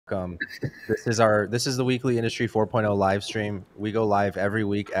welcome. This is the weekly Industry 4.0 live stream. We go live every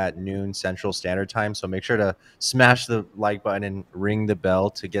week at noon Central Standard Time. So make sure to smash the like button and ring the bell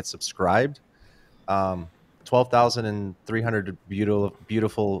to get subscribed. 12,300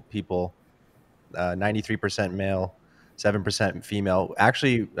 beautiful people, 93% male, 7% female.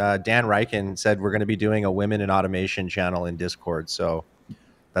 Actually, Dan Ryken said we're going to be doing a women in automation channel in Discord. So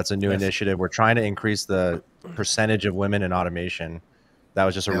that's a new initiative. We're trying to increase the percentage of women in automation. That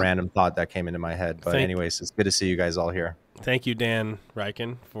was just a random thought that came into my head. But anyways, it's good to see you guys all here. Thank you, Dan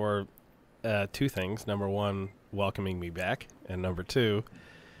Ryken, for two things. Number one, welcoming me back. And number two,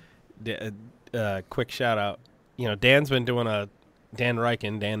 quick shout out. You know, Dan's been doing Dan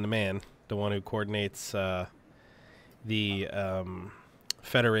Ryken, Dan the man, the one who coordinates the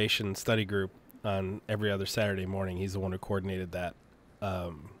Federation study group on every other Saturday morning. He's the one who coordinated that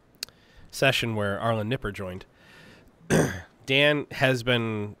session where Arlen Nipper joined. Dan has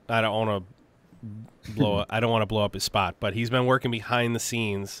been, I don't want to blow up his spot, but he's been working behind the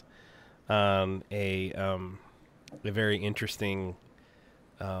scenes on a very interesting,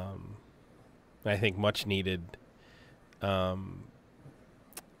 I think much needed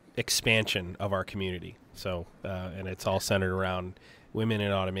expansion of our community. So, and it's all centered around women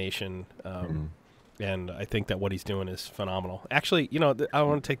in automation. And I think that what he's doing is phenomenal. Actually, you know, I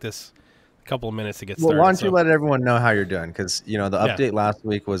want to take this a couple of minutes to get started. Well, why don't you let everyone know how you're doing? Because, you know, the update last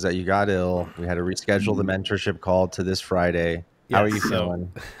week was that you got ill. We had to reschedule the mentorship call to this Friday. How are you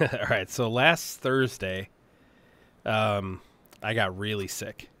feeling? All right. So last Thursday, I got really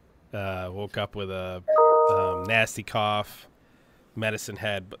sick. Woke up with a nasty cough, medicine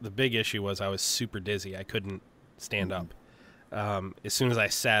head. But the big issue was I was super dizzy. I couldn't stand up. As soon as I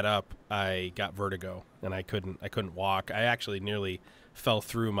sat up, I got vertigo and I couldn't walk. I actually nearly fell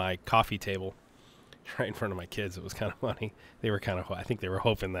through my coffee table right in front of my kids. It was kind of funny. They were I think they were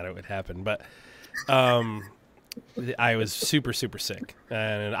hoping that it would happen, but I was super, super sick.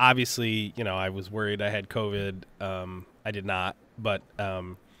 And obviously, you know, I was worried I had COVID. I did not, but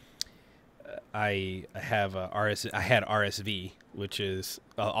I had RSV, which is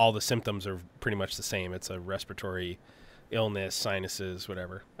all the symptoms are pretty much the same. It's a respiratory illness, sinuses,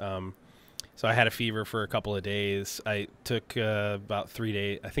 whatever. So I had a fever for a couple of days. I took about 3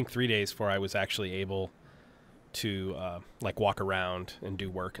 days, I think 3 days before I was actually able to like walk around and do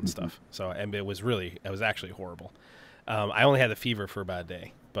work and stuff. So, and it was actually horrible. I only had the fever for about a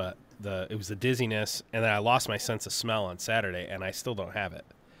day, but it was the dizziness, and then I lost my sense of smell on Saturday, and I still don't have it.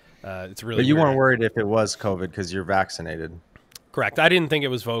 It's really. But you weren't worried if it was COVID because you're vaccinated. Correct. I didn't think it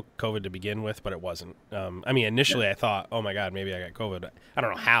was COVID to begin with, but it wasn't. I mean, initially I thought, oh my God, maybe I got COVID. I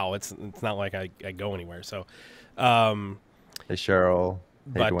don't know how. It's not like I go anywhere. So, hey Cheryl.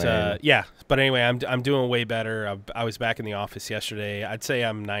 But yeah. But anyway, I'm doing way better. I was back in the office yesterday. I'd say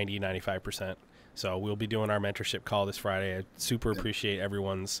I'm 95%. So we'll be doing our mentorship call this Friday. I super appreciate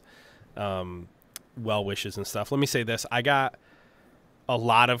everyone's well wishes and stuff. Let me say this: I got a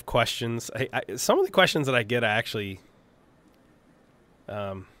lot of questions. Some of the questions that I get, I actually.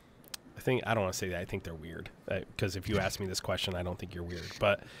 I don't want to say that. I think they're weird because if you ask me this question, I don't think you're weird.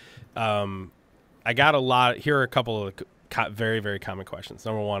 But I got a lot. Here are a couple of very, very common questions.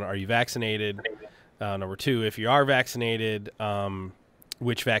 Number one, are you vaccinated? Number two, if you are vaccinated,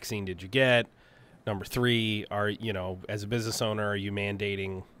 which vaccine did you get? Number three, as a business owner, are you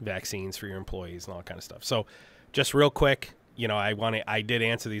mandating vaccines for your employees and all that kind of stuff? So just real quick, I did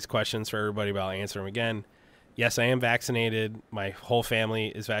answer these questions for everybody, but I'll answer them again. Yes, I am vaccinated. My whole family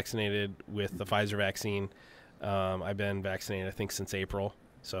is vaccinated with the Pfizer vaccine. I've been vaccinated, I think, since April.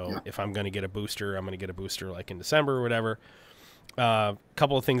 So if I'm going to get a booster, I'm going to get a booster like in December or whatever. A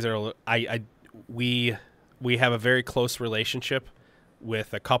couple of things that are we have a very close relationship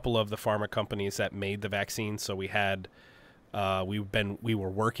with a couple of the pharma companies that made the vaccine. So we were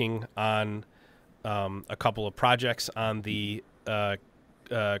working on a couple of projects on the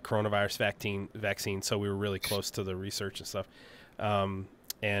coronavirus vaccine, so we were really close to the research and stuff.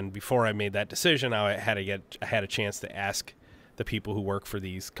 And before I made that decision, I had a chance to ask the people who work for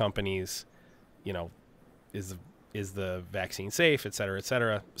these companies, is the vaccine safe, et cetera, et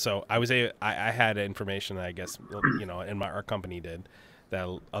cetera. So I had information that I guess and our company did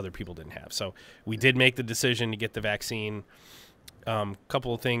that other people didn't have. So we did make the decision to get the vaccine.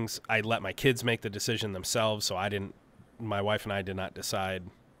 Couple of things, I let my kids make the decision themselves, so my wife and I did not decide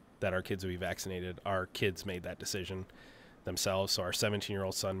that our kids would be vaccinated. Our kids made that decision themselves. So our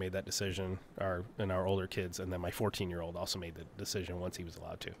 17-year-old son made that decision, and our older kids, and then my 14-year-old also made the decision once he was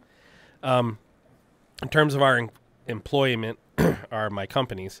allowed to. In terms of our employment, my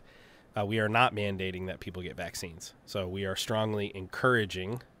companies, we are not mandating that people get vaccines. So we are strongly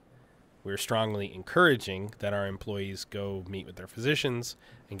encouraging we're strongly encouraging that our employees go meet with their physicians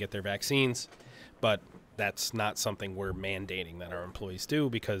and get their vaccines, but that's not something we're mandating that our employees do,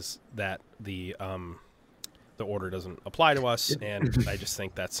 because that the order doesn't apply to us, and I just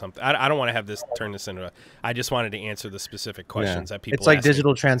think that's something. I don't want to have this turn this into a. I just wanted to answer the specific questions that people. It's like ask me.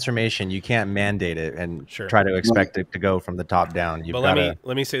 digital transformation. You can't mandate it and Sure. try to expect it to go from the top down. You've But gotta,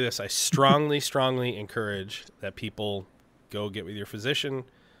 let me say this: I strongly encourage that people go get with your physician,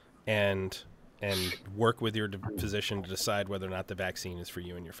 and work with your physician to decide whether or not the vaccine is for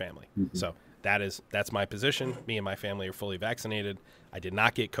you and your family. So that's my position. Me and my family are fully vaccinated. I did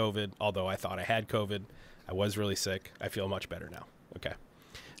not get COVID, although I thought I had COVID. I was really sick. I feel much better now. Okay.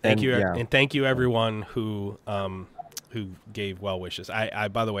 Thank you. yeah. And thank you everyone who gave well wishes. I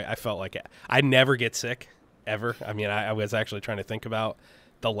by the way, I felt like I never get sick ever. I mean, I was actually trying to think about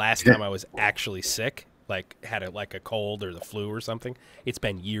the last time I was actually sick, like had a cold or the flu or something. It's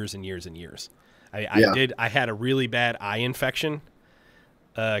been years and years and years. I had a really bad eye infection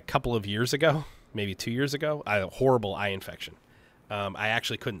a couple of years ago, maybe 2 years ago. I had a horrible eye infection. I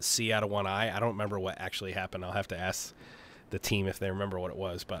actually couldn't see out of one eye. I don't remember what actually happened. I'll have to ask the team if they remember what it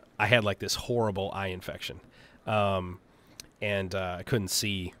was. But I had like this horrible eye infection. And I couldn't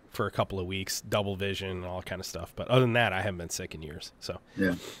see for a couple of weeks, double vision and all kind of stuff. But other than that, I haven't been sick in years. So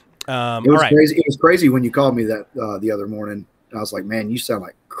yeah, it was crazy. It was crazy when you called me that the other morning. I was like, man, you sound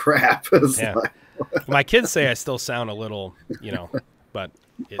like crap. Yeah. My kids say I still sound a little, but.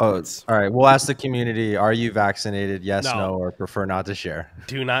 All right. We'll ask the community: are you vaccinated? Yes, no, or prefer not to share.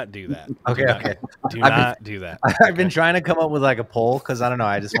 Do not do that. Okay. Do not do that. I've been trying to come up with like a poll because I don't know.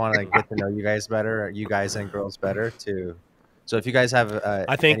 I just want to get to know you guys better, you guys and girls better too. So if you guys have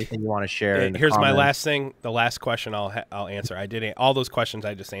anything you want to share, here's my last thing. The last question I'll answer. I did all those questions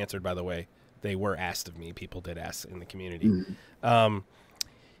I just answered. By the way, they were asked of me. People did ask in the community.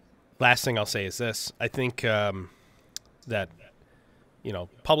 Last thing I'll say is this: I think that.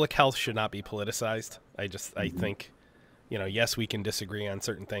 Public health should not be politicized. I think, yes, we can disagree on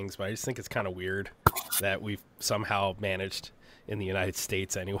certain things, but I just think it's kind of weird that we've somehow managed in the United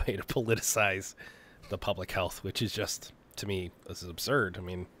States anyway to politicize the public health, which is just, to me, this is absurd. I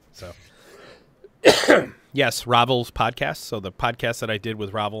mean, so yes, Ravel's podcast. So the podcast that I did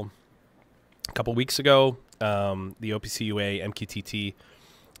with Ravel a couple weeks ago, the OPCUA MQTT,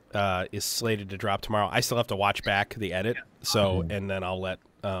 is slated to drop tomorrow. I still have to watch back the edit, and then I'll let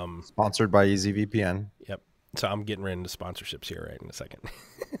sponsored by EasyVPN. Yep. So I'm getting rid of sponsorships here right in a second.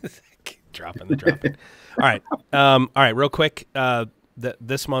 dropping. All right, real quick.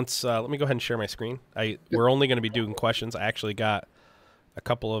 This month's let me go ahead and share my screen. We're only going to be doing questions. I actually got a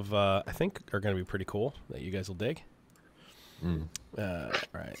couple of I think are going to be pretty cool that you guys will dig. All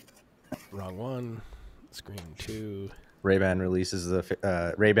right. Wrong one. Screen 2. Ray-Ban releases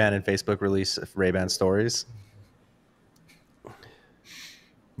the Ray-Ban and Facebook release Ray-Ban stories.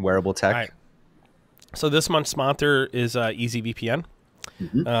 Wearable tech. All right. So this month's sponsor is EasyVPN.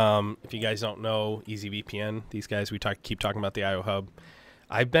 If you guys don't know EasyVPN, these guys keep talking about the IO Hub.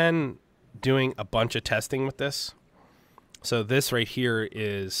 I've been doing a bunch of testing with this. So this right here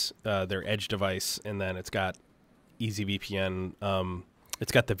is their edge device, and then it's got EasyVPN.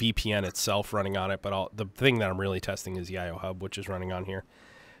 It's got the VPN itself running on it, but the thing that I'm really testing is the IO Hub, which is running on here.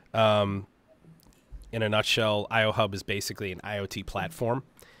 In a nutshell, IO Hub is basically an IoT platform.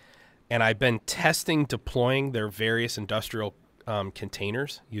 And I've been testing deploying their various industrial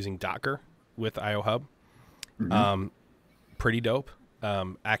containers using Docker with IO Hub. Pretty dope.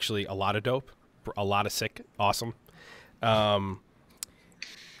 Actually, a lot of dope. A lot of sick. Awesome. I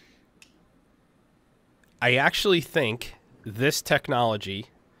actually think this technology,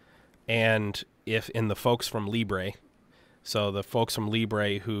 and the folks from Libre, so the folks from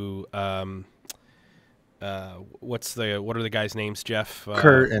Libre who, what are the guys' names? Jeff,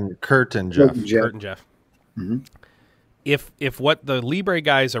 Kurt and Jeff. Kurt and Jeff. If what the Libre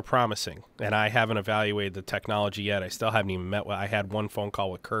guys are promising, and I haven't evaluated the technology yet, I still haven't even met. I had one phone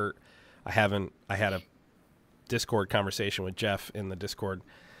call with Kurt. I had a Discord conversation with Jeff in the Discord.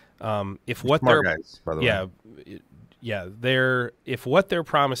 If what Smart guys, by the way. Yeah, if what they're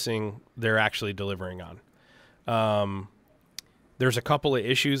promising, they're actually delivering on. There's a couple of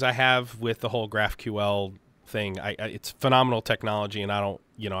issues I have with the whole GraphQL thing. It's phenomenal technology, and I don't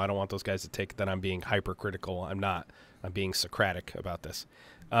want those guys to take that I'm being hypercritical. I'm not. I'm being Socratic about this.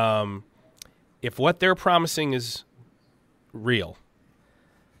 If what they're promising is real,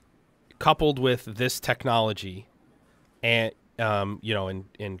 coupled with this technology, and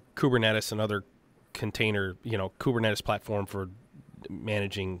in Kubernetes and other container, Kubernetes platform for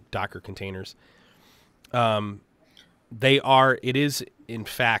managing Docker containers. It is in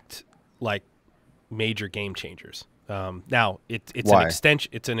fact like major game changers. Now it's Why? an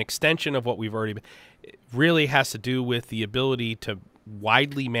extension. It's an extension of what we've already been. It really has to do with the ability to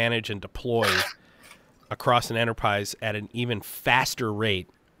widely manage and deploy across an enterprise at an even faster rate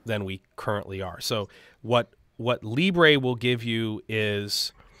than we currently are. So what Libre will give you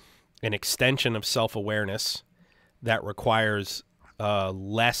is an extension of self-awareness that requires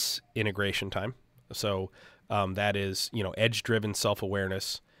less integration time. So that is, edge-driven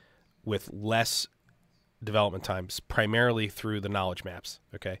self-awareness with less development times, primarily through the knowledge maps.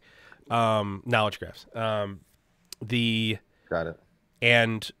 Okay, knowledge graphs. Got it.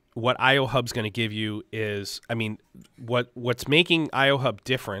 And what IOHub's going to give you is, what's making IOHub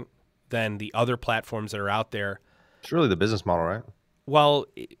different than the other platforms that are out there. It's really the business model, right? Well,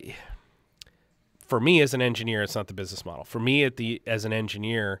 for me as an engineer, it's not the business model. For me, as an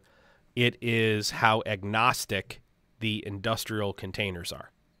engineer, it is how agnostic the industrial containers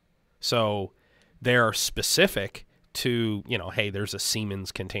are. So they're specific to, hey, there's a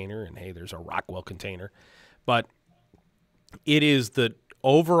Siemens container and hey, there's a Rockwell container. But it is the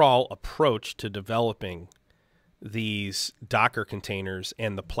overall approach to developing these Docker containers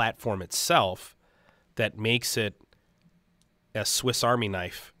and the platform itself that makes it a Swiss Army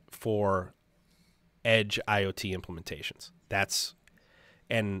knife for edge IoT implementations. That's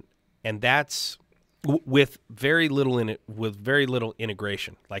with very little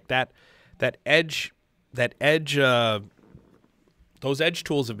integration. Like that edge those edge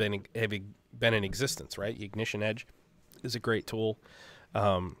tools have been in existence, right? Ignition Edge is a great tool.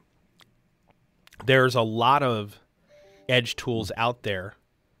 There's a lot of edge tools out there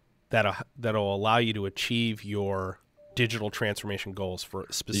that'll allow you to achieve your digital transformation goals for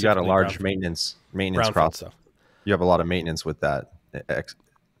specifically. You got a large maintenance process. Stuff. You have a lot of maintenance with that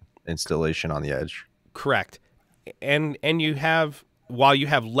installation on the edge. Correct. And you have, while you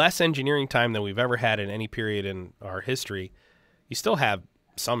have less engineering time than we've ever had in any period in our history, you still have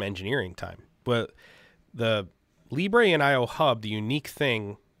some engineering time. But the Libre and IOHub, the unique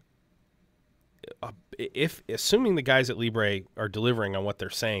thing, if assuming the guys at Libre are delivering on what they're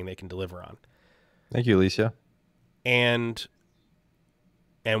saying they can deliver on. Thank you, Alicia. And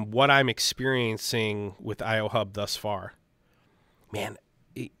what I'm experiencing with IOHub thus far, man,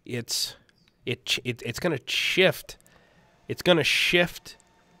 it's going to shift. It's going to shift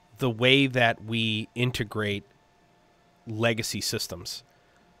the way that we integrate legacy systems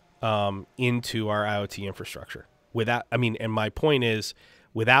into our IoT infrastructure. And my point is,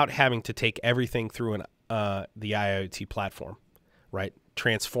 without having to take everything through the IoT platform, right?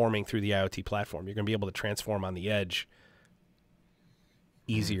 Transforming through the IoT platform, you're going to be able to transform on the edge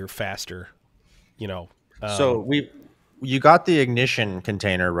easier, faster. So you got the Ignition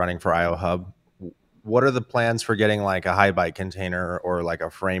container running for IOHub. What are the plans for getting like a HiByte container or like a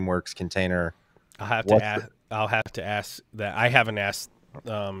Frameworks container? I'll have to ask that. I haven't asked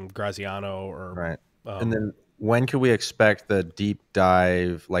Graziano or right. And then when could we expect the deep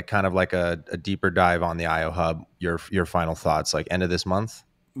dive, like kind of like a deeper dive on the IOHub? Your final thoughts, like end of this month?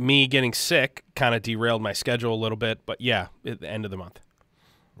 Me getting sick kind of derailed my schedule a little bit, but yeah, at the end of the month.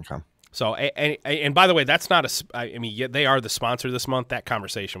 Okay. So, and by the way, that's not they are the sponsor this month. That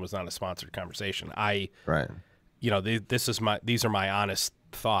conversation was not a sponsored conversation. Right. These are my honest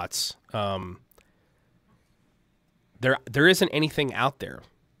thoughts. There isn't anything out there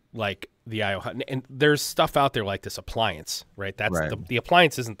like the IOHub, and there's stuff out there like this appliance, right? That's right. The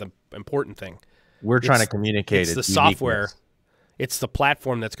appliance isn't the important thing. We're trying to communicate. It's the software. It's the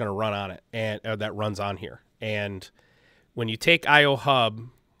platform that's going to run on it and that runs on here. And when you take IOHub,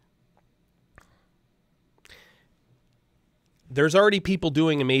 there's already people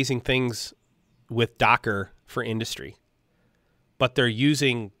doing amazing things with Docker for industry, but they're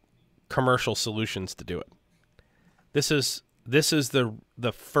using commercial solutions to do it. This is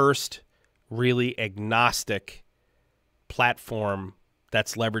the first really agnostic platform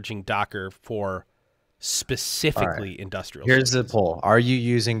that's leveraging Docker for specifically industrial. Here's the poll: are you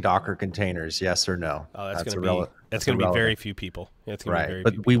using Docker containers? Yes or no? Oh, that's going to be very few people. It's going to be very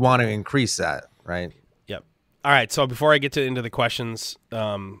few people. We want to increase that, right? Yep. All right. So before I get into the questions,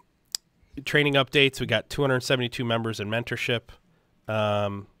 training updates. We got 272 members in mentorship.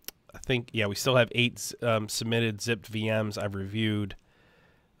 I think, we still have 8 submitted zipped VMs. I've reviewed,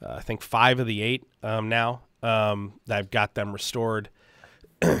 I think 5 of the 8 now. I've got them restored.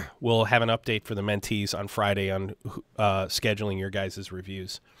 We'll have an update for the mentees on Friday on scheduling your guys'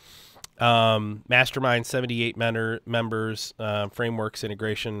 reviews. Mastermind, 78 members, Frameworks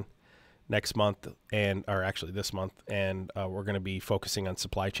integration next month, or actually this month, and we're going to be focusing on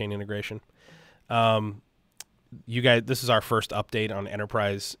supply chain integration. you guys, this is our first update on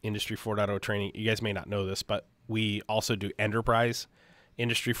Enterprise Industry 4.0 training. You guys may not know this, but we also do Enterprise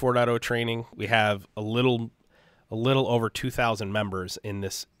Industry 4.0 training. We have a little over 2,000 members in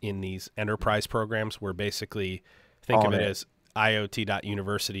these enterprise programs. Where basically think of it as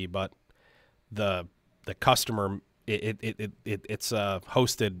IoT.university, but the customer it's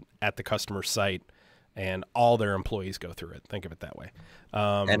hosted at the customer site, and all their employees go through it. Think of it that way.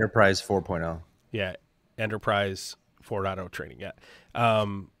 Enterprise 4.0. Yeah, Enterprise 4.0 training. Yeah.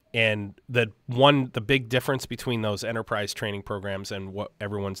 And the big difference between those enterprise training programs and what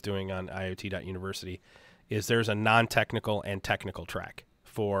everyone's doing on IoT.university is there's a non-technical and technical track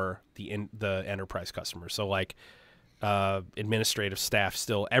for the enterprise customers. So like administrative staff,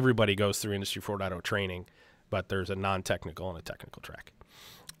 still everybody goes through Industry 4.0 training, but there's a non-technical and a technical track.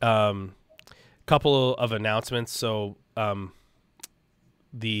 Couple of announcements. So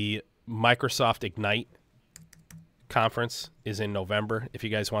the Microsoft Ignite conference is in November. If you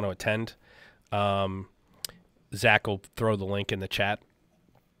guys want to attend, Zach will throw the link in the chat.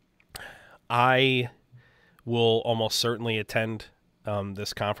 I will almost certainly attend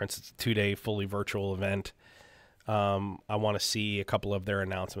this conference. It's a 2-day fully virtual event. I want to see a couple of their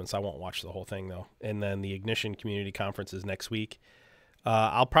announcements. I won't watch the whole thing though. And then the Ignition Community Conference is next week.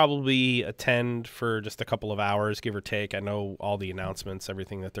 I'll probably attend for just a couple of hours, give or take. I know all the announcements,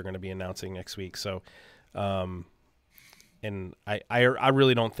 everything that they're going to be announcing next week. So, and I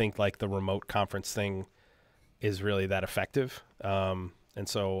really don't think like the remote conference thing is really that effective. And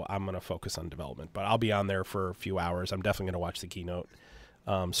so I'm going to focus on development, but I'll be on there for a few hours. I'm definitely going to watch the keynote.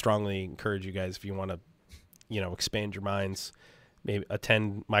 Strongly encourage you guys, if you want to, expand your minds, maybe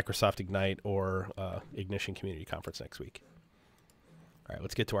attend Microsoft Ignite or Ignition Community Conference next week. All right,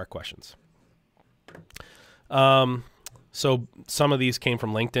 let's get to our questions. So some of these came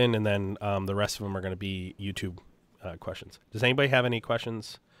from LinkedIn, and then the rest of them are going to be YouTube questions. Does anybody have any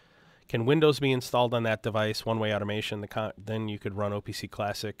questions? Can Windows be installed on that device? One-way automation. Then you could run OPC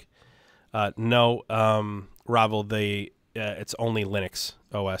Classic. No, Ravel. It's only Linux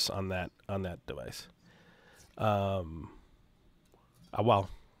OS on that device. Well,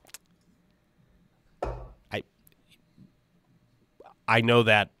 I know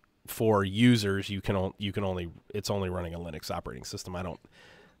that for users, you can only it's only running a Linux operating system.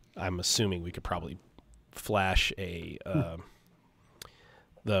 I'm assuming we could probably flash the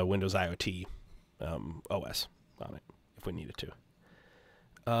Windows IoT OS on it if we needed to.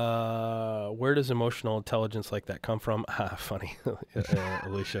 Where does emotional intelligence like that come from? Funny,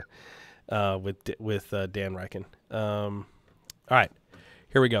 Alicia, with Dan Reichen. All right,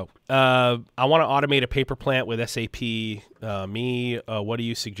 here we go. I want to automate a paper plant with SAP. What do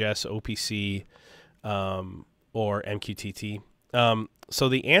you suggest, OPC or MQTT? So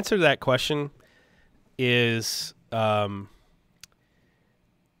the answer to that question is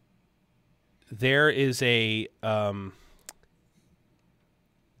there is a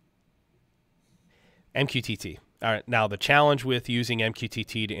MQTT. All right. Now, the challenge with using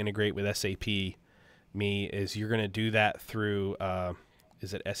MQTT to integrate with SAP is you're going to do that through,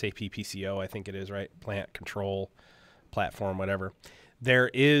 is it SAP PCO? I think it is, right? Plant Control Platform, whatever. There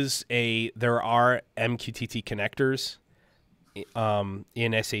are MQTT connectors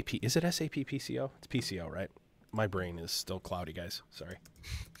in SAP. Is it SAP PCO? It's PCO, right? My brain is still cloudy, guys. Sorry.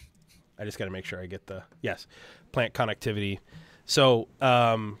 I just got to make sure I get yes, plant connectivity. So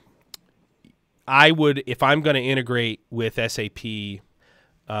I would, if I'm going to integrate with SAP MII,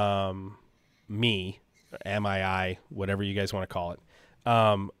 whatever you guys want to call it,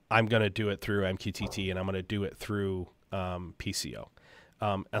 I'm going to do it through MQTT, and I'm going to do it through PCO.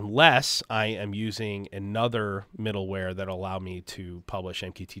 Unless I am using another middleware that will allow me to publish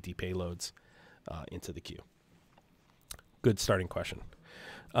MQTT payloads into the queue. Good starting question.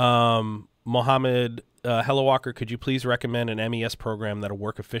 Mohammed, hello Walker, could you please recommend an MES program that'll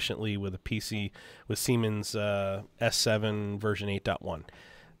work efficiently with a PC with Siemens S7 version 8.1?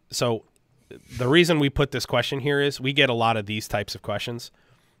 So the reason we put this question here is we get a lot of these types of questions.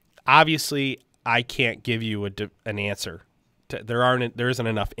 Obviously, I can't give you an answer. There isn't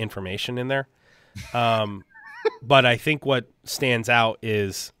enough information in there. But I think what stands out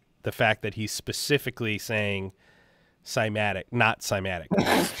is the fact that he's specifically saying Cymatic, not Cymatic.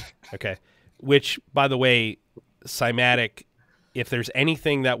 Okay. Which, by the way, Cymatic, if there's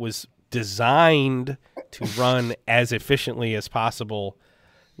anything that was designed to run as efficiently as possible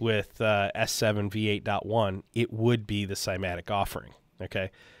with S7 V8.1, it would be the Cymatic offering.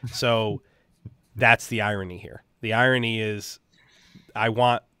 Okay. So that's the irony here. The irony is I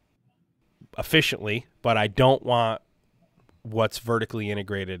want efficiently, but I don't want what's vertically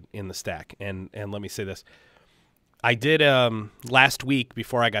integrated in the stack. And let me say this. I did last week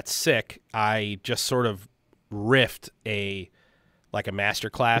before I got sick. I just sort of riffed a master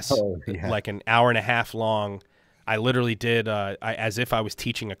class, like an hour and a half long. I literally did as if I was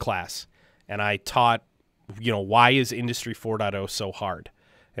teaching a class, and I taught, why is Industry 4.0 so hard?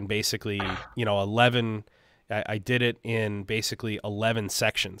 And basically, 11. I did it in basically 11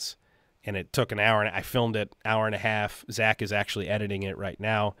 sections, and it took an hour. And I filmed it hour and a half. Zach is actually editing it right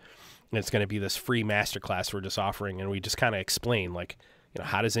now. And it's going to be this free masterclass we're just offering, and we just kind of explain,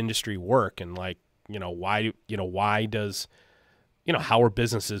 how does industry work, and why does, how are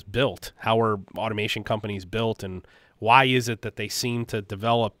businesses built, how are automation companies built, and why is it that they seem to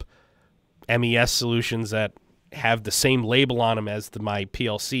develop MES solutions that have the same label on them as my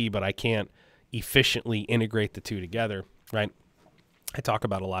PLC, but I can't efficiently integrate the two together, right? I talk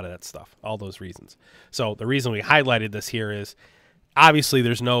about a lot of that stuff, all those reasons. So the reason we highlighted this here is, obviously,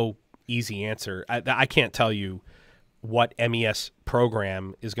 there's no easy answer. I can't tell you what MES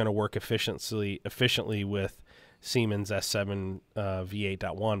program is going to work efficiently with Siemens S7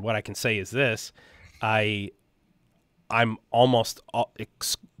 V8.1. What I can say is this: I'm almost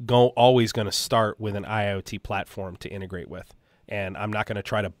always going to start with an IoT platform to integrate with, and I'm not going to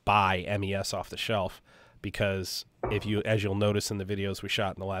try to buy MES off the shelf, because as you'll notice in the videos we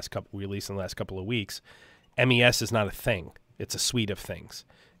shot in the last couple of weeks, MES is not a thing. It's a suite of things.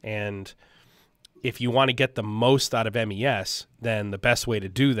 And if you want to get the most out of MES, then the best way to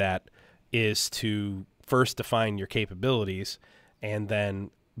do that is to first define your capabilities and then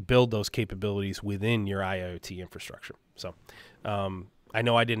build those capabilities within your IoT infrastructure. So I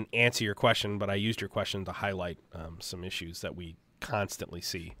know I didn't answer your question, but I used your question to highlight some issues that we constantly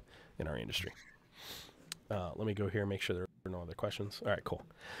see in our industry. Let me go here and make sure there are no other questions. All right, cool.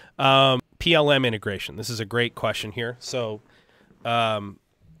 PLM integration. This is a great question here. So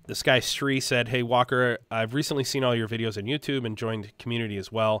this guy Sri said, "Hey Walker, I've recently seen all your videos on YouTube and joined the community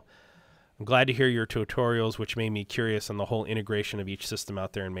as well. I'm glad to hear your tutorials, which made me curious on the whole integration of each system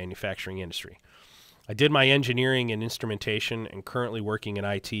out there in manufacturing industry. I did my engineering and instrumentation and currently working in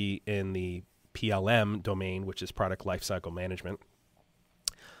IT in the PLM domain, which is product lifecycle management.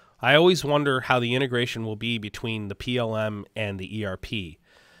 I always wonder how the integration will be between the PLM and the ERP.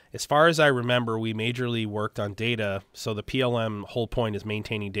 As far as I remember, we majorly worked on data, so the PLM whole point is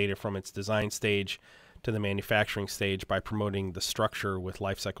maintaining data from its design stage to the manufacturing stage by promoting the structure with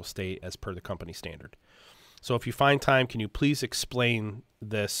lifecycle state as per the company standard. So if you find time, can you please explain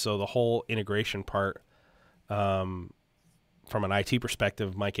this so the whole integration part from an IT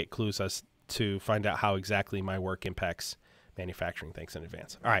perspective might get clues as to find out how exactly my work impacts manufacturing. Thanks in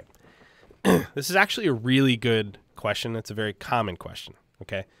advance." All right. This is actually a really good question. It's a very common question.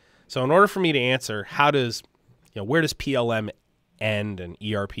 Okay. So in order for me to answer, where does PLM end and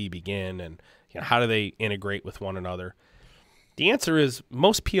ERP begin, and how do they integrate with one another? The answer is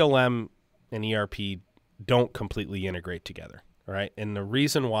most PLM and ERP don't completely integrate together. All right. And the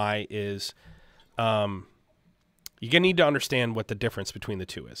reason why is you're going to need to understand what the difference between the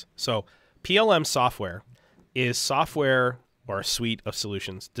two is. So PLM software is software or a suite of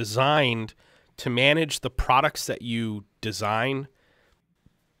solutions designed to manage the products that you design,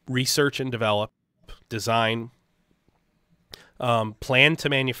 research and develop, design, plan to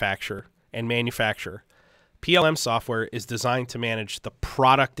manufacture, and manufacture. PLM software is designed to manage the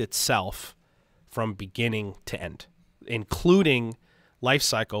product itself from beginning to end, including life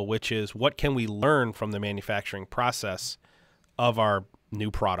cycle, which is what can we learn from the manufacturing process of our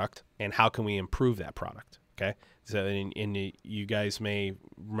new product and how can we improve that product. Okay. So you guys may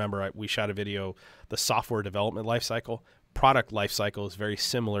remember we shot a video, the software development life cycle. Product life cycle is very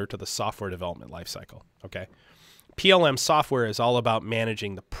similar to the software development life cycle. Okay. PLM software is all about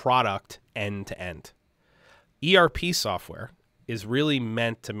managing the product end to end. ERP software is really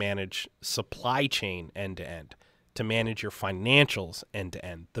meant to manage supply chain end to end, to manage your financials end to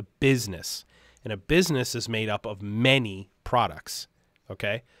end, the business. And a business is made up of many products.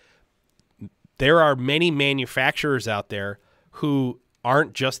 Okay. There are many manufacturers out there who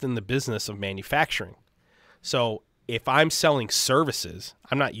aren't just in the business of manufacturing. So if I'm selling services,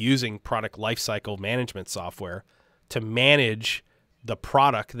 I'm not using product lifecycle management software to manage the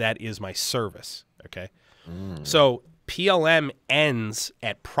product that is my service. Okay. So PLM ends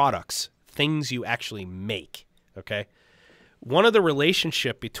at products, things you actually make. Okay. One of the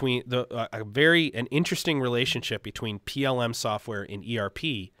relationship between an interesting relationship between PLM software and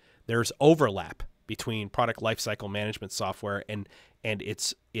ERP, there's overlap between product lifecycle management software and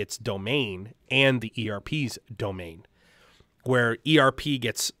its domain and the ERP's domain, where ERP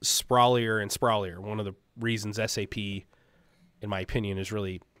gets sprawlier and sprawlier. One of the reasons SAP, in my opinion, is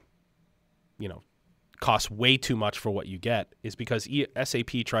really, costs way too much for what you get is because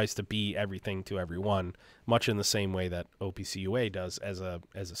SAP tries to be everything to everyone, much in the same way that OPC UA does as a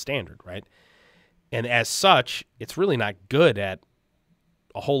standard, right? And as such, it's really not good at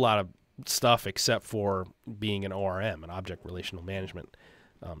a whole lot of stuff except for being an ORM, an object relational management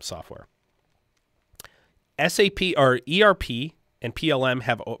software. SAP or ERP and PLM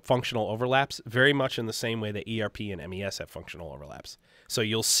have functional overlaps very much in the same way that ERP and MES have functional overlaps. So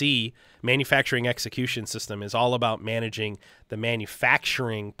you'll see manufacturing execution system is all about managing the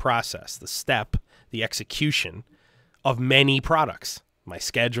manufacturing process, the step, the execution of many products, my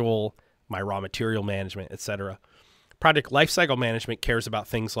schedule, my raw material management, etc. Product lifecycle management cares about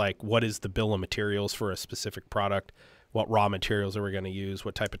things like what is the bill of materials for a specific product, what raw materials are we going to use,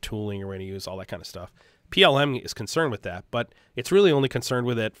 what type of tooling are we going to use, all that kind of stuff. PLM is concerned with that, but it's really only concerned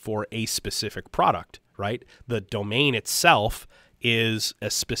with it for a specific product, right? The domain itself is a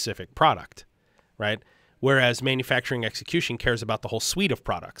specific product, right? Whereas manufacturing execution cares about the whole suite of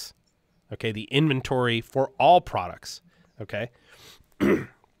products, okay? The inventory for all products, okay?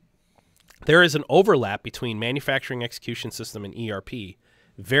 There is an overlap between manufacturing execution system and ERP,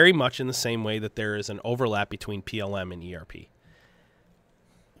 very much in the same way that there is an overlap between PLM and ERP.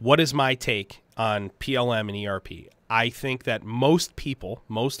 What is my take on PLM and ERP? I think that most people,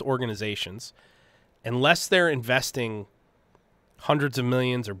 most organizations, unless they're investing hundreds of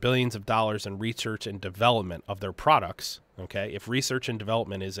millions or billions of dollars in research and development of their products, okay, if research and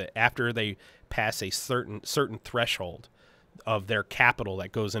development is after they pass a certain threshold of their capital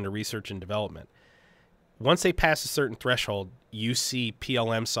that goes into research and development, once they pass a certain threshold, you see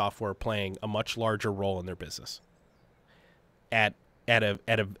PLM software playing a much larger role in their business. At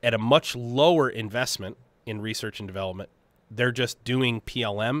a much lower investment in research and development, they're just doing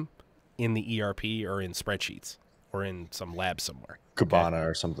PLM in the ERP or in spreadsheets or in some lab somewhere. Kibana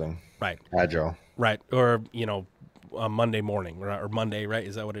or something. Right. Agile. Right. Or, Monday morning or Monday, right?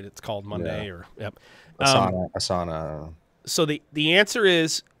 Is that what it's called? Monday or, yep. Asana. So the answer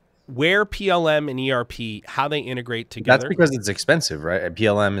is where PLM and ERP, how they integrate together. That's because it's expensive, right?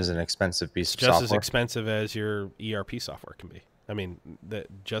 PLM is an expensive piece of software. Just as expensive as your ERP software can be. I mean,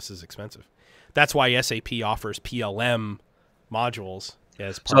 just as expensive. That's why SAP offers PLM modules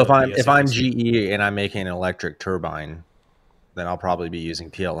as part so of if I'm GE and I'm making an electric turbine, then I'll probably be using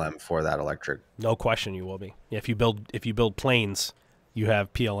PLM for that electric. No question, you will be. If you build planes, you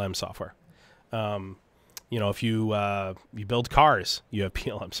have PLM software. If you build cars, you have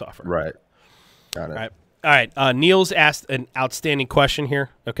PLM software. Right. Got it. All right. Niels asked an outstanding question here.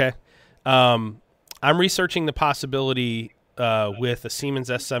 Okay. I'm researching the possibility with a Siemens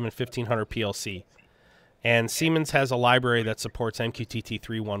S7 1500 PLC, and Siemens has a library that supports MQTT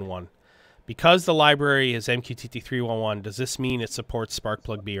 311. Because the library is MQTT 311, does this mean it supports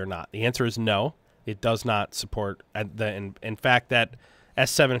SparkPlug-B or not? The answer is no. It does not support. In fact, that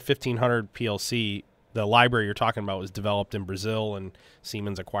S7 1500 PLC, the library you're talking about, was developed in Brazil, and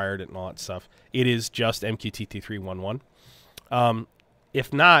Siemens acquired it and all that stuff. It is just MQTT 311.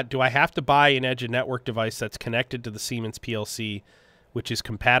 If not, do I have to buy an edge and network device that's connected to the Siemens PLC, which is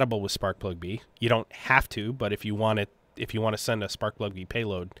compatible with SparkPlug-B? You don't have to, but if you want to send a SparkPlug-B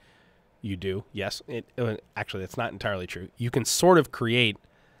payload, you do. Yes. Actually, that's not entirely true. You can sort of create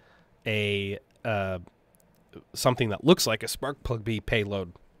a something that looks like a SparkPlug-B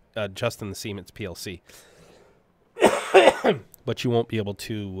payload just in the Siemens PLC, but you won't be able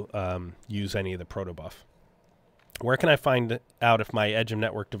to use any of the protobuf. Where can I find out if my edge and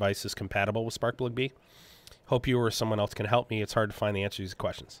network device is compatible with SparkPlug-B? Hope you or someone else can help me. It's hard to find the answer to these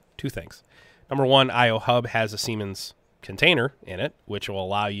questions. Two things. Number one, IO Hub has a Siemens container in it, which will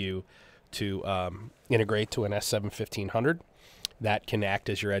allow you to integrate to an S7 1500 that can act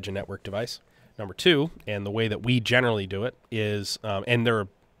as your edge and network device. Number two, and the way that we generally do it is, and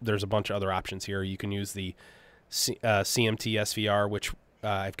there's a bunch of other options here. You can use the CMT SVR, which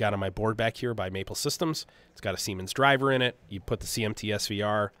I've got on my board back here by Maple Systems. It's got a Siemens driver in it. You put the CMT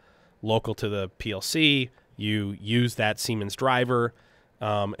SVR local to the PLC. You use that Siemens driver,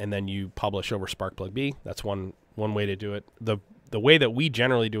 and then you publish over SparkPlug-B. That's one way to do it. The way that we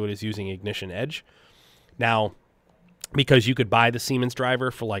generally do it is using Ignition Edge. Now, because you could buy the Siemens driver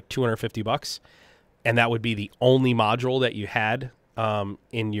for like $250, and that would be the only module that you had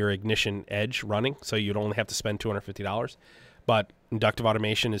in your Ignition Edge running, so you'd only have to spend $250. But inductive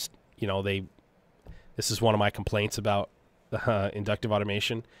automation is, this is one of my complaints about inductive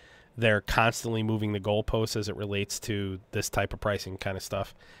automation. They're constantly moving the goalposts as it relates to this type of pricing kind of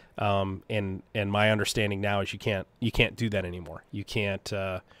stuff. And my understanding now is you can't do that anymore. You can't.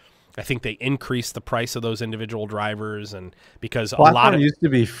 I think they increased the price of those individual drivers, and because a lot of used to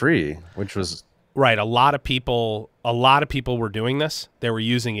be free, which was Right. A lot of people were doing this. They were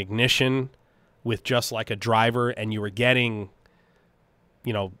using ignition with just like a driver, and you were getting,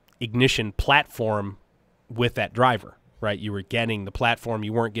 ignition platform with that driver, right? You were getting the platform.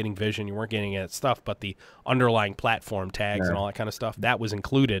 You weren't getting vision. You weren't getting that stuff, but the underlying platform tags and all that kind of stuff, that was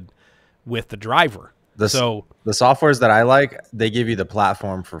included with the driver. The softwares that I like, they give you the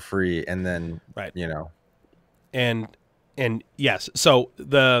platform for free, and then, right. And yes, so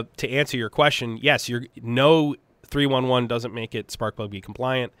to answer your question, yes, 311 doesn't make it Sparkplug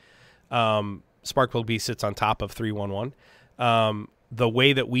compliant. Sparkplug sits on top of 311. The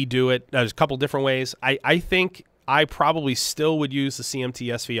way that we do it, there's a couple different ways. I think I probably still would use the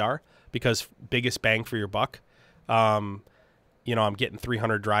CMT SVR because biggest bang for your buck. I'm getting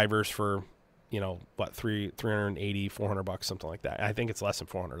 300 drivers for, $380, $400, something like that. I think it's less than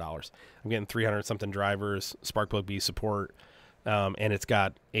 $400. I'm getting 300 something drivers, Sparkplug support, and it's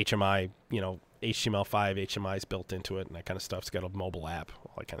got HMI, HTML5 HMIs built into it and that kind of stuff. It's got a mobile app,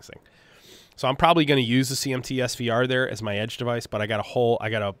 all that kind of thing. So I'm probably going to use the CMT SVR there as my edge device, but I got a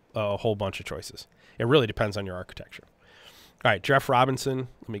whole bunch of choices. It really depends on your architecture. All right, Jeff Robinson.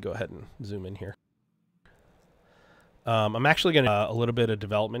 Let me go ahead and zoom in here. I'm actually going to a little bit of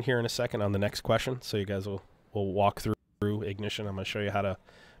development here in a second on the next question, so you guys will walk through Ignition. I'm going to show you how to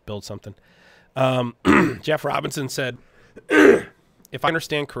build something. Jeff Robinson said, if I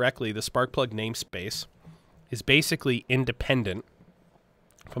understand correctly, the Sparkplug namespace is basically independent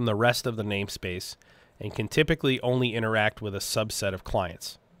from the rest of the namespace and can typically only interact with a subset of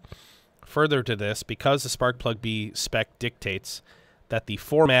clients. Further to this, because the Sparkplug spec dictates that the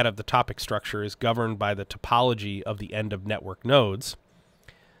format of the topic structure is governed by the topology of the end of network nodes,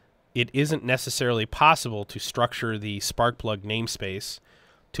 it isn't necessarily possible to structure the Sparkplug namespace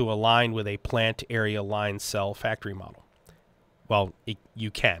to align with a plant area line cell factory model. Well,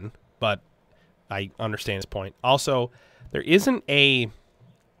 you can, but I understand his point. Also, there isn't a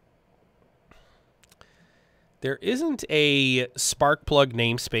Sparkplug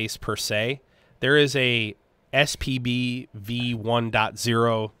namespace per se. There is a SPB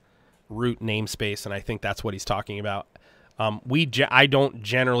v1.0 root namespace, and I think that's what he's talking about. I don't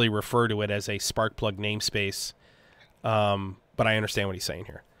generally refer to it as a Sparkplug namespace, but I understand what he's saying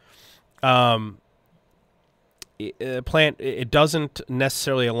here. It doesn't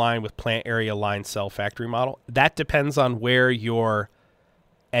necessarily align with plant area line cell factory model. That depends on where your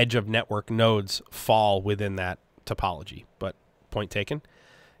edge of network nodes fall within that topology, but point taken.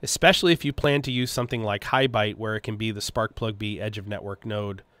 Especially if you plan to use something like HiByte, where it can be the Sparkplug edge of network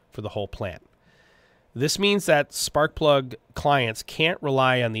node for the whole plant. This means that Sparkplug clients can't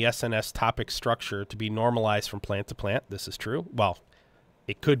rely on the SNS topic structure to be normalized from plant to plant. This is true. Well,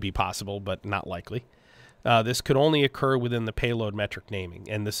 it could be possible, but not likely. This could only occur within the payload metric naming,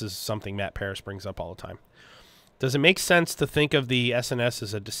 and this is something Matt Paris brings up all the time. Does it make sense to think of the SNS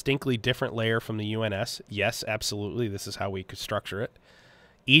as a distinctly different layer from the UNS? Yes, absolutely. This is how we could structure it,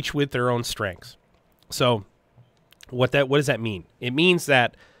 each with their own strengths. So what does that mean? It means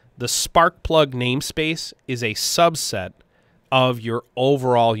that the Sparkplug namespace is a subset of your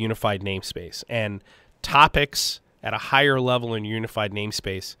overall unified namespace, and topics at a higher level in unified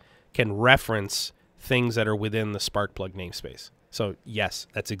namespace can reference things that are within the Sparkplug namespace. So yes,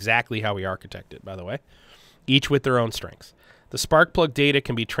 that's exactly how we architect it, by the way, each with their own strengths. The Sparkplug data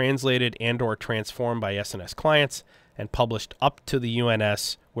can be translated and or transformed by SNS clients and published up to the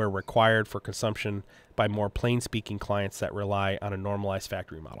UNS where required for consumption by more plain-speaking clients that rely on a normalized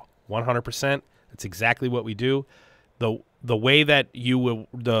factory model. 100%. That's exactly what we do. The way that you will,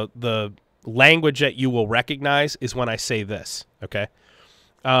 the language that you will recognize is when I say this, okay?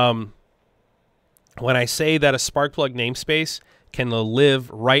 When I say that a Sparkplug namespace can live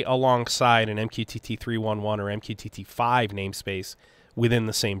right alongside an MQTT 311 or MQTT 5 namespace within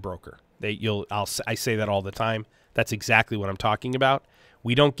the same broker. I say that all the time. That's exactly what I'm talking about.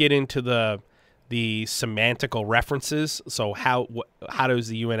 We don't get into the semantical references. So how does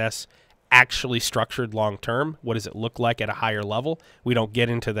the UNS actually structured long term? What does it look like at a higher level? We don't get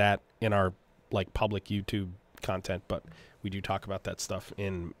into that in our public YouTube content, but we do talk about that stuff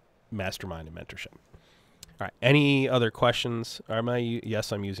in Mastermind and Mentorship. All right. Any other questions?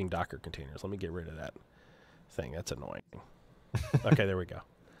 Yes, I'm using Docker containers. Let me get rid of that thing. That's annoying. Okay, there we go.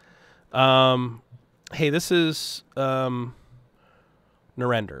 Hey, this is Narendra.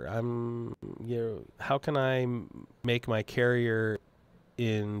 How can I make my carrier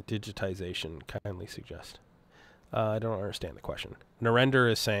in digitization? Kindly suggest. I don't understand the question.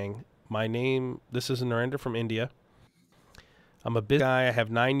 Narendra is saying, this is Narendra from India. I'm a busy guy. I have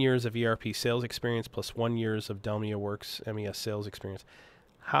 9 years of ERP sales experience plus 1 year of Delmia Works MES sales experience.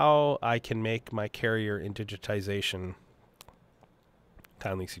 how I can make my carrier in digitization.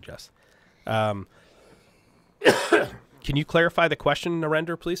 Kindly suggest. Can you clarify the question,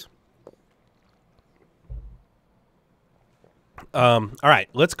 Narendra, please? All right,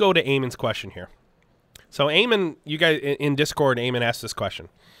 let's go to Eamon's question here. So Eamon, you guys in Discord, Eamon asked this question.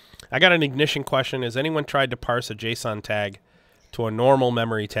 I got an Ignition question. Has anyone tried to parse a JSON tag to a normal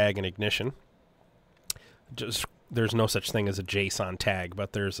memory tag in Ignition? There's no such thing as a JSON tag,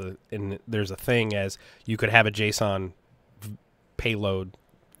 but there's a thing as you could have a JSON payload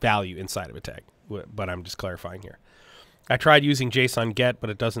value inside of a tag. But I'm just clarifying here. I tried using JSON get, but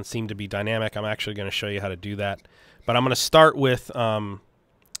it doesn't seem to be dynamic. I'm actually going to show you how to do that. But I'm going to start with, I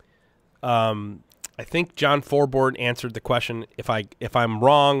think John Forboard answered the question. If I'm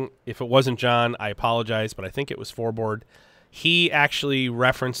wrong, if it wasn't John, I apologize, but I think it was Forboard. He actually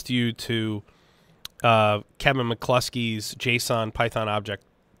referenced you to Kevin McCluskey's JSON Python object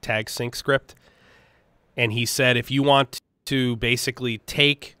tag sync script. And he said if you want to basically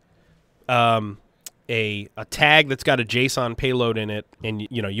take a tag that's got a JSON payload in it, and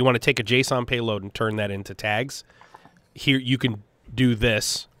you want to take a JSON payload and turn that into tags, here you can do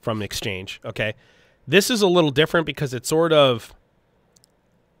this from Exchange. Okay, this is a little different because it's sort of,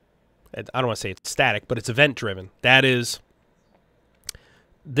 I don't want to say it's static, but it's event driven. This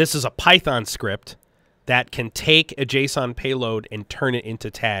is a Python script that can take a JSON payload and turn it into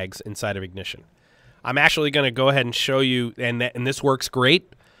tags inside of Ignition. I'm actually going to go ahead and show you, and this works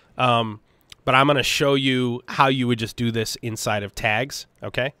great. But I'm going to show you how you would just do this inside of tags,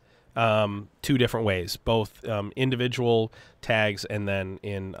 okay? Two different ways, both individual tags and then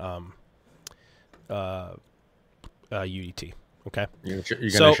in UDT, okay? You're going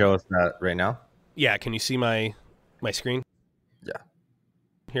to show us that right now? Yeah, can you see my screen? Yeah.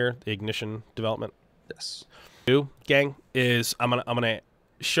 Here, the Ignition development. Yes. Gang, is I'm gonna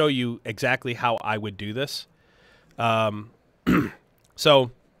show you exactly how I would do this. So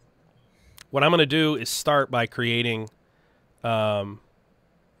what I'm going to do is start by creating a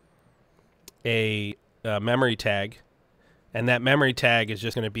memory tag, and that memory tag is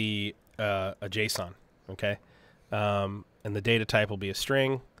just going to be a JSON, okay? And the data type will be a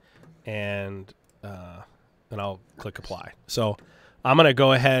string, and then I'll click apply. So I'm going to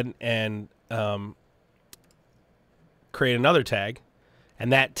go ahead and create another tag,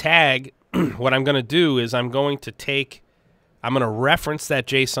 and that tag, what I'm going to do is I'm going to reference that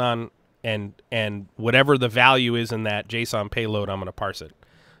JSON, and whatever the value is in that JSON payload, I'm going to parse it.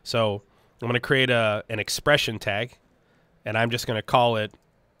 So I'm going to create an expression tag, and I'm just going to call it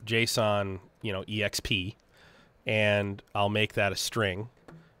JSON, EXP, and I'll make that a string,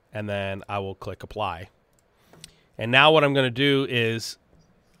 and then I will click apply. And now what I'm going to do is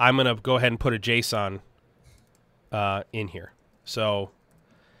I'm going to go ahead and put a JSON in here. So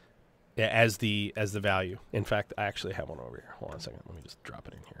as the value. In fact, I actually have one over here. Hold on a second. Let me just drop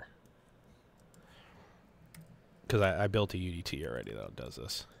it in here. Because I built a UDT already that does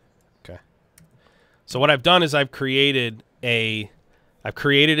this. Okay. So what I've done is I've created a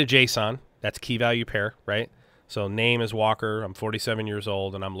JSON. That's key value pair, right? So name is Walker. I'm 47 years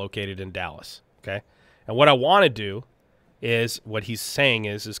old, and I'm located in Dallas. Okay. And what I want to do is, what he's saying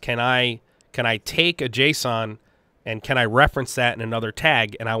is can I take a JSON and can I reference that in another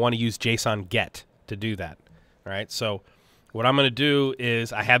tag? And I want to use JSON get to do that. All right. So what I'm going to do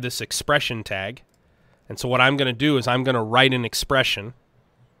is I have this expression tag. And so what I'm going to do is I'm going to write an expression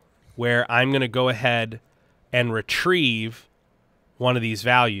where I'm going to go ahead and retrieve one of these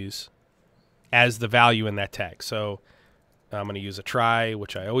values as the value in that tag. So I'm going to use a try,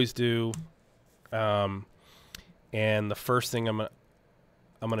 which I always do. And the first thing I'm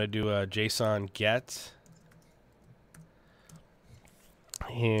going to do a JSON get.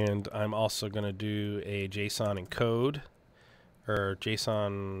 And I'm also going to do a JSON encode, or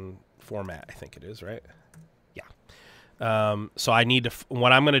JSON format, I think it is, right? Yeah. So I need to,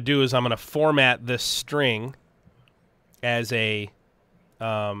 what I'm going to do is I'm going to format this string as a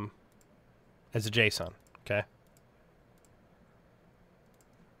JSON, okay?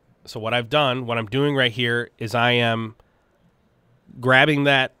 So what I've done, what I'm doing right here is I am grabbing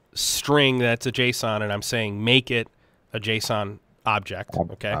that string that's a JSON and I'm saying make it a JSON object,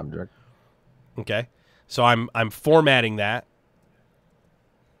 okay? Object. Okay. So I'm formatting that.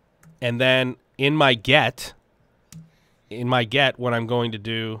 And then in my get, what I'm going to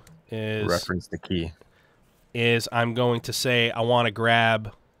do is reference the key. Is I'm going to say I want to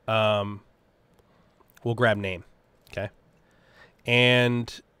grab we'll grab name, okay?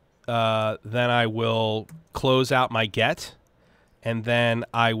 And then I will close out my get, and then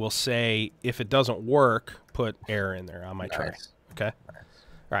I will say if it doesn't work, put error in there on my try. Okay. Nice.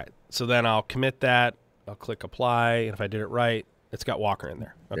 All right. So then I'll commit that. I'll click apply. And if I did it right, it's got Walker in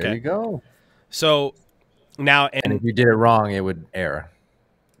there. Okay. There you go. So now, And if you did it wrong, it would error.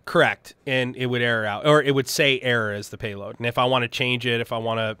 correct. And it would error out, or it would say error as the payload. And if I want to change it, if I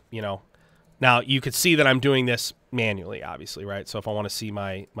want to, now you could see that I'm doing this manually, obviously, right? So if I want to see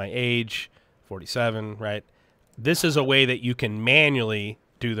my age, 47, right? This is a way that you can manually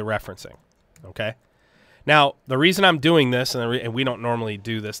do the referencing, okay? Now, the reason I'm doing this, and we don't normally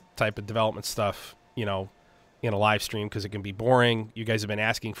do this type of development stuff, in a live stream because it can be boring. You guys have been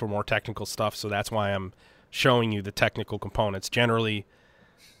asking for more technical stuff, so that's why I'm showing you the technical components. Generally,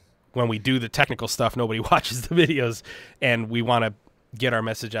 when we do the technical stuff, nobody watches the videos, and we want to get our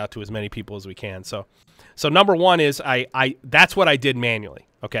message out to as many people as we can. So number one is that's what I did manually,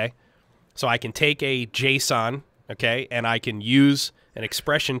 okay? So I can take a JSON, okay, and I can use an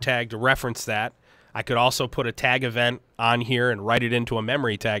expression tag to reference that. I could also put a tag event on here and write it into a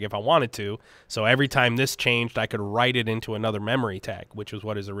memory tag if I wanted to. So every time this changed, I could write it into another memory tag, which was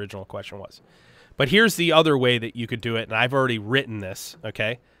what his original question was. But here's the other way that you could do it, and I've already written this,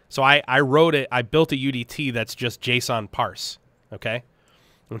 okay? So I wrote it, I built a UDT that's just JSON parse, okay?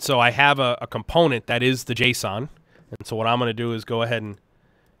 And so I have a component that is the JSON. And so what I'm going to do is go ahead and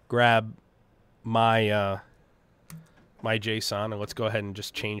grab my my JSON, and let's go ahead and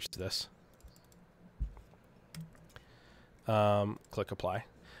just change this. Click apply.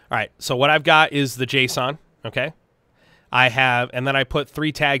 All right, so what I've got is the JSON, okay? And then I put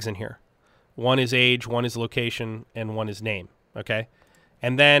 3 tags in here. One is age, one is location, and one is name, okay?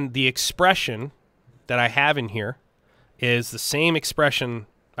 And then the expression that I have in here is the same expression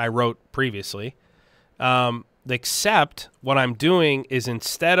I wrote previously, except what I'm doing is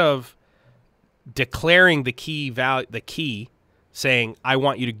instead of declaring the key saying I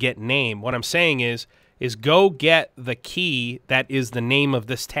want you to get name, what I'm saying is go get the key that is the name of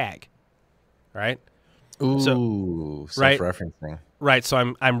this tag, right? Ooh, self-referencing. Right, so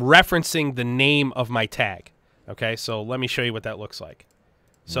I'm referencing the name of my tag. Okay, so let me show you what that looks like.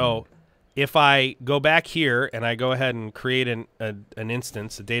 So if I go back here and I go ahead and create an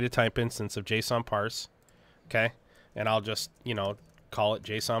instance, a data type instance of JSON parse, okay, and I'll just call it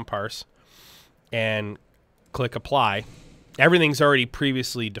JSON parse and click apply. Everything's already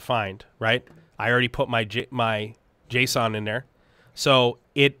previously defined, right? I already put my JSON in there. So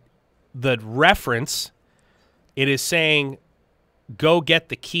the reference, it is saying go get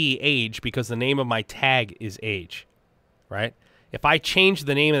the key age because the name of my tag is age, right? If I change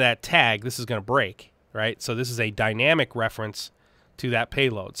the name of that tag, this is going to break, right? So this is a dynamic reference to that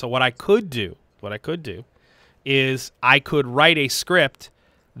payload. So what I could do is I could write a script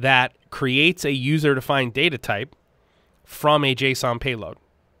that creates a user-defined data type from a JSON payload,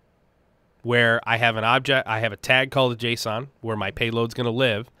 where I have an object, I have a tag called a JSON where my payload's going to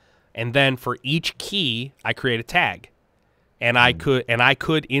live, and then for each key I create a tag, and I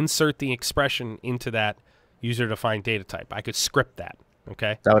could insert the expression into that user-defined data type. I could script that.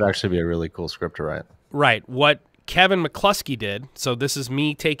 Okay, that would actually be a really cool script to write. Right. What Kevin McCluskey did. So this is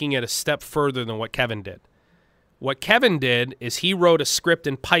me taking it a step further than what Kevin did. What Kevin did is he wrote a script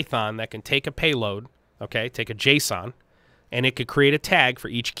in Python that can take a payload, okay, take a JSON, and it could create a tag for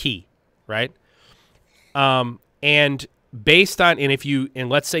each key. Right, and based on and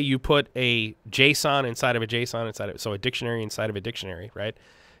let's say you put a JSON inside of a JSON so a dictionary inside of a dictionary, right?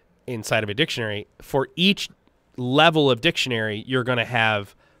 Inside of a dictionary, for each level of dictionary, you're going to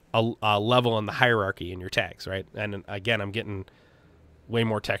have a level in the hierarchy in your tags, right? And again, I'm getting way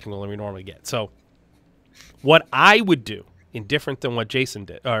more technical than we normally get. So what I would do, indifferent than what Jason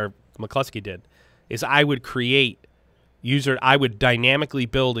did or McCluskey did, is I would dynamically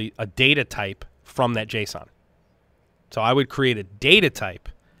build a data type from that JSON. So I would create a data type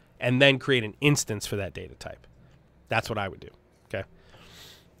and then create an instance for that data type. That's what I would do. Okay.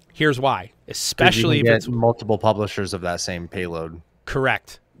 Here's why. Especially if it's multiple publishers of that same payload.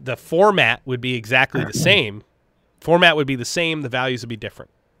 Correct. The format would be exactly the same. Format would be the same. The values would be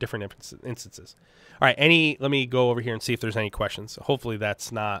different instances. All right. Let me go over here and see if there's any questions. Hopefully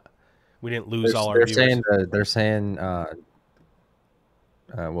that's not. We didn't lose all our viewers. They're saying,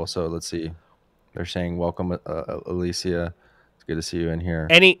 well, so let's see. They're saying, welcome, Alicia. It's good to see you in here.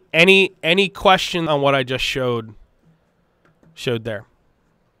 Any question on what I just showed there?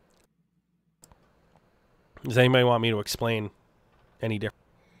 Does anybody want me to explain any different?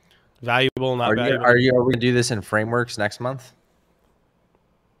 Valuable, not valuable? Are we going to do this in frameworks next month?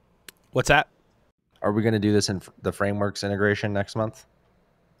 What's that? Are we going to do this in the frameworks integration next month?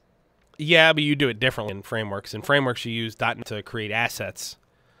 Yeah, but you do it differently in frameworks. In frameworks, you use .NET to create assets.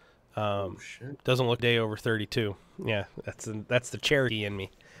 Doesn't look day over 32. Yeah, that's the Cherokee in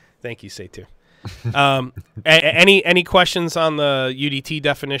me. Thank you, say two. Any questions on the UDT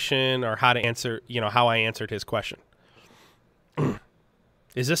definition or how to answer, how I answered his question?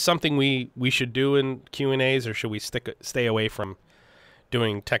 Is this something we should do in Q&As, or should we stay away from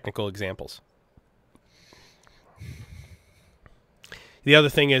doing technical examples? The other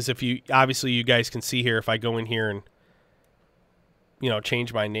thing is, obviously you guys can see here, if I go in here and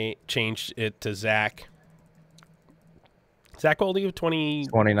change my name, change it to Zach. Zach, how old are you?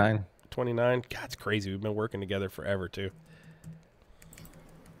 29. 29. God, it's crazy. We've been working together forever too.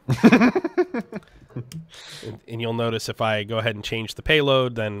 and you'll notice if I go ahead and change the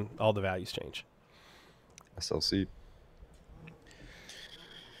payload, then all the values change. SLC.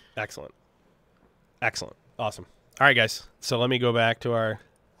 Excellent. Awesome. All right, guys. So let me go back to our...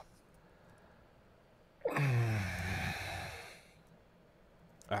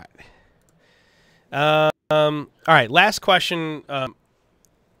 All right. All right. Last question.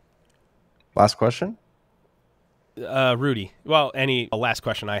 Last question? Rudy. Well, last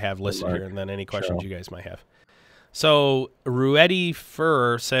question I have listed here, and then any questions you guys might have. So Ruedi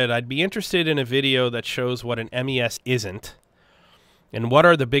Fur said, I'd be interested in a video that shows what an MES isn't, and what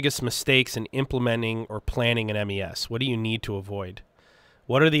are the biggest mistakes in implementing or planning an MES? What do you need to avoid?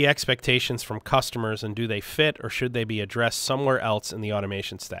 What are the expectations from customers, and do they fit, or should they be addressed somewhere else in the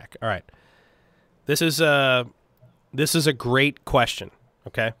automation stack? All right. This is a great question,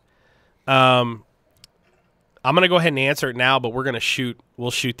 okay? I'm going to go ahead and answer it now, but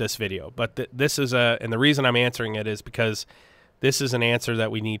we'll shoot this video. But this is and the reason I'm answering it is because this is an answer that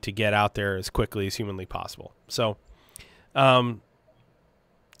we need to get out there as quickly as humanly possible. So, all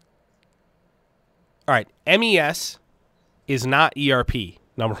right, MES is not ERP,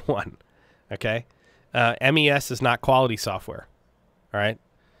 number one, okay? MES is not quality software, all right?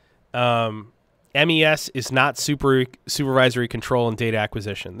 MES is not supervisory control and data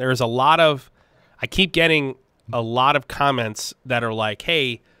acquisition. There's I keep getting a lot of comments that are like,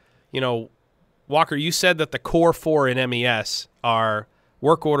 hey, Walker, you said that the core four in MES are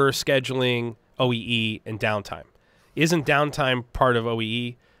work order, scheduling, OEE, and downtime. Isn't downtime part of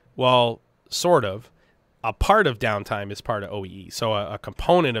OEE? Well, sort of. A part of downtime is part of OEE. So a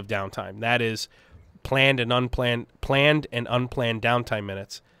component of downtime, that is planned and unplanned downtime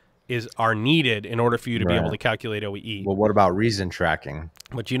minutes, are needed in order for you to be able to calculate OEE. Well, what about reason tracking?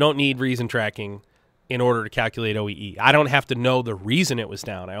 But you don't need reason tracking in order to calculate OEE. I don't have to know the reason it was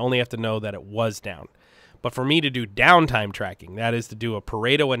down. I only have to know that it was down. But for me to do downtime tracking, that is to do a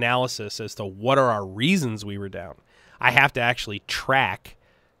Pareto analysis as to what are our reasons we were down, I have to actually track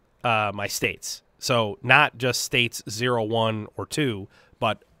my states. So not just states 0, 1, or 2,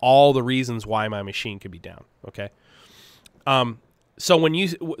 but all the reasons why my machine could be down, okay? So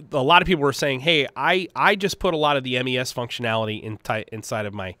a lot of people were saying, hey, I just put a lot of the MES functionality inside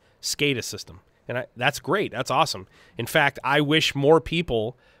of my SCADA system. And that's great. That's awesome. In fact, I wish more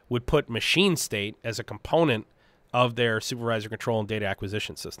people would put machine state as a component of their supervisor control and data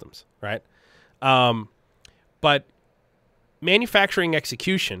acquisition systems, right? But manufacturing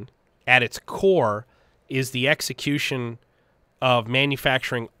execution at its core is the execution of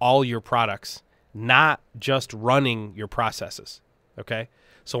manufacturing all your products, not just running your processes, okay?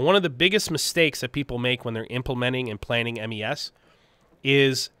 So one of the biggest mistakes that people make when they're implementing and planning MES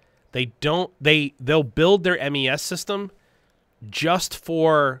is they'll build their MES system just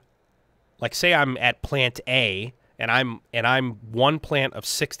for, like, say I'm at plant A and I'm one plant of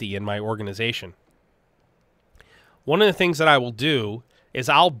 60 in my organization. One of the things that I will do is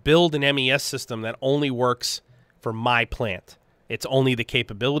I'll build an MES system that only works for my plant. It's only the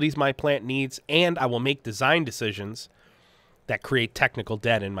capabilities my plant needs, and I will make design decisions that create technical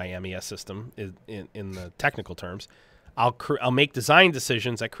debt in my MES system in the technical terms. I'll make design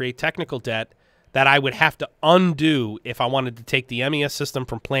decisions that create technical debt that I would have to undo if I wanted to take the MES system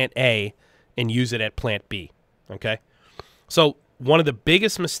from plant A and use it at plant B, okay? So one of the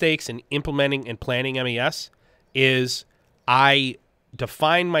biggest mistakes in implementing and planning MES is I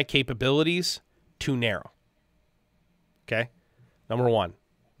define my capabilities too narrow, okay? Number one.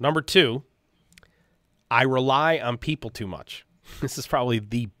 Number two, I rely on people too much. This is probably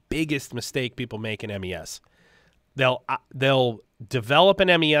the biggest mistake people make in MES. They'll develop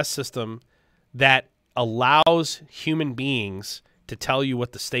an MES system that allows human beings to tell you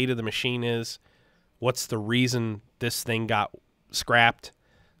what the state of the machine is, what's the reason this thing got scrapped,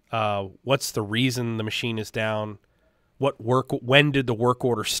 what's the reason the machine is down, when did the work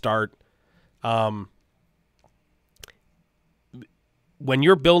order start. When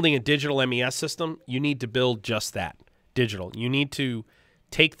you're building a digital MES system, you need to build just that, digital. You need to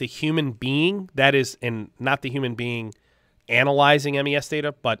take the human being, that is, and not the human being analyzing MES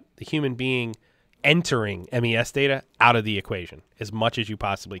data, but the human being entering MES data out of the equation as much as you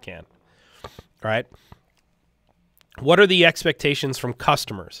possibly can. All right. What are the expectations from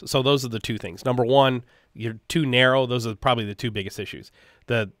customers? So those are the two things. Number one, you're too narrow. Those are probably the two biggest issues.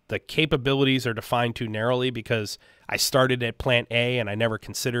 The capabilities are defined too narrowly because I started at plant A and I never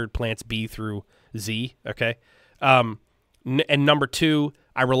considered plants B through Z. Okay. And number two,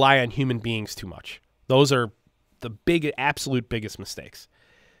 I rely on human beings too much. Those are the absolute biggest mistakes.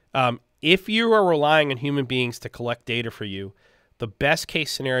 If you are relying on human beings to collect data for you, the best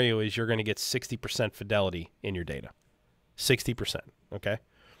case scenario is you're going to get 60% fidelity in your data. 60%. Okay.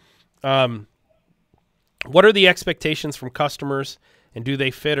 What are the expectations from customers, and do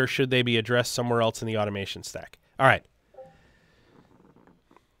they fit or should they be addressed somewhere else in the automation stack? All right.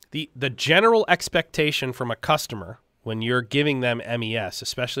 The general expectation from a customer when you're giving them MES,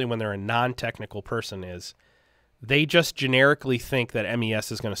 especially when they're a non-technical person, is they just generically think that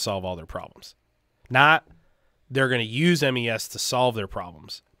MES is going to solve all their problems. Not they're going to use MES to solve their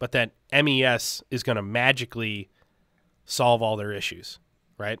problems, but that MES is going to magically solve all their issues,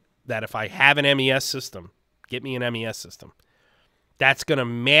 right? That if I have an MES system, get me an MES system, that's going to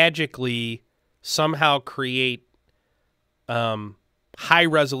magically somehow create high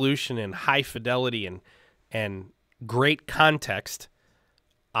resolution and high fidelity and great context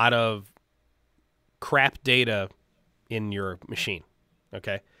out of crap data in your machine,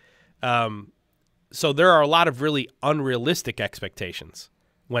 okay? So there are a lot of really unrealistic expectations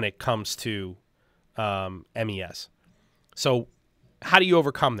when it comes to MES. So how do you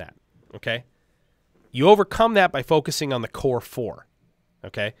overcome that, okay? You overcome that by focusing on the core four,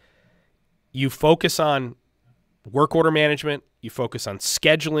 okay? You focus on work order management. You focus on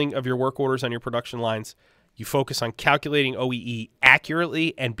scheduling of your work orders on your production lines. You focus on calculating OEE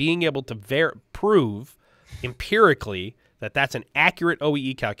accurately and being able to prove empirically that that's an accurate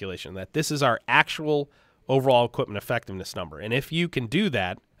OEE calculation, that this is our actual overall equipment effectiveness number. And if you can do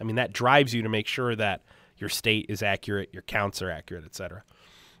that, I mean, that drives you to make sure that your state is accurate, your counts are accurate, et cetera.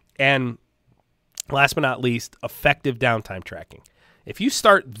 And last but not least, effective downtime tracking. If you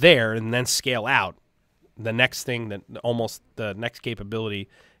start there and then scale out, the next thing the next capability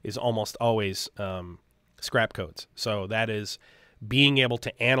is almost always scrap codes. So that is being able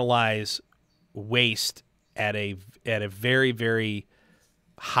to analyze waste at a very, very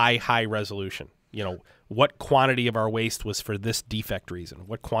high resolution. You know, what quantity of our waste was for this defect reason?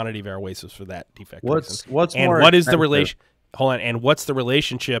 What quantity of our waste was for that defect reason? What's and more what is expensive? the relation? Hold on. And what's the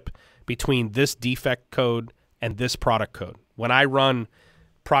relationship between this defect code and this product code? When I run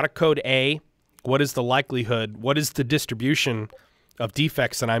product code A, what is the likelihood? What is the distribution of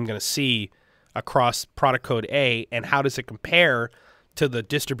defects that I'm going to see across product code A, and how does it compare to the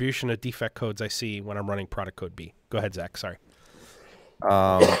distribution of defect codes I see when I'm running product code B? Go ahead, Zach. Sorry.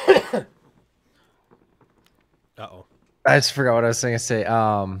 Uh-oh. I just forgot what I was going to say.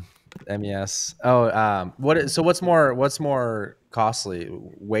 MES. So what's more costly?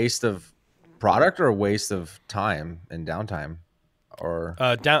 Waste of product or waste of time and downtime? Or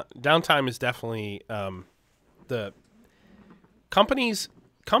downtime is definitely the companies.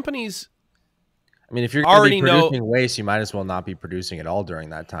 I mean, if you're going to be producing waste, you might as well not be producing it all during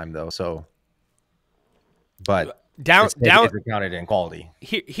that time, though. So, but it's accounted in quality.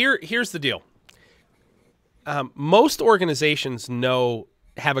 Here's the deal. Most organizations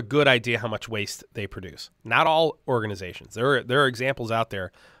have a good idea how much waste they produce. Not all organizations. There are examples out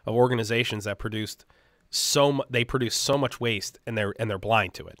there of organizations that produce so much waste and they're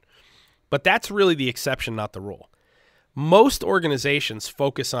blind to it. But that's really the exception, not the rule. Most organizations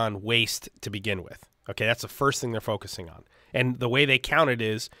focus on waste to begin with. Okay, that's the first thing they're focusing on. And the way they count it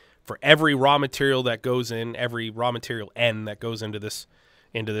is for every raw material that goes in, every raw material N that goes into this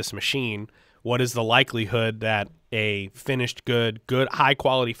machine, what is the likelihood that a finished good, high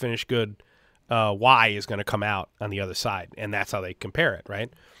quality finished good Y is going to come out on the other side? And that's how they compare it,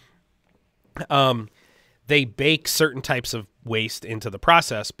 right? They bake certain types of waste into the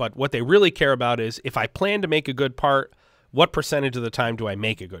process, but what they really care about is if I plan to make a good part, what percentage of the time do I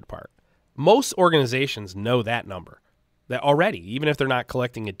make a good part? Most organizations know that number that already, even if they're not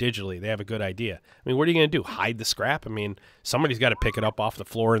collecting it digitally, they have a good idea. I mean, what are you going to do? Hide the scrap? I mean, somebody's got to pick it up off the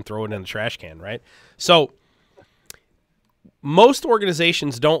floor and throw it in the trash can, right? So most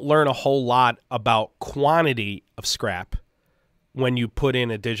organizations don't learn a whole lot about quantity of scrap when you put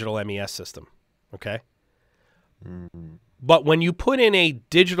in a digital MES system, okay? But when you put in a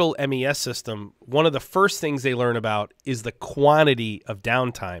digital MES system, one of the first things they learn about is the quantity of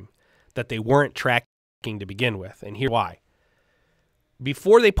downtime that they weren't tracking to begin with. And here's why.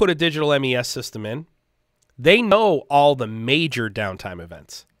 Before they put a digital MES system in, They know all the major downtime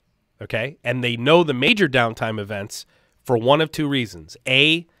events, okay? And they know the major downtime events for one of two reasons.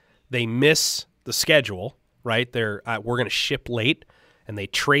 A, they miss the schedule, right? We're going to ship late, and they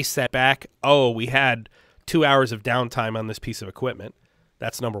trace that back. Oh, we had 2 hours of downtime on this piece of equipment.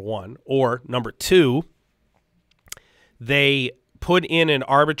 That's number one. Or number two, they put in an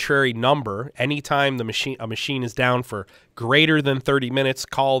arbitrary number anytime a machine is down for greater than 30 minutes.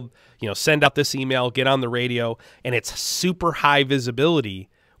 Send out this email, get on the radio, and it's super high visibility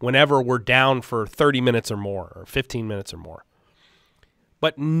whenever we're down for 30 minutes or more, or 15 minutes or more.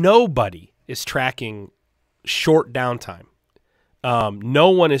 But nobody is tracking short downtime.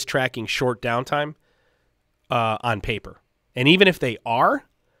 No one is tracking short downtime on paper. And even if they are,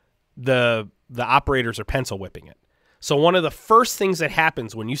 the operators are pencil whipping it. So one of the first things that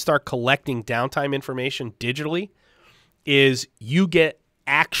happens when you start collecting downtime information digitally is you get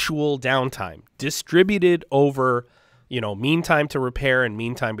actual downtime distributed over, mean time to repair and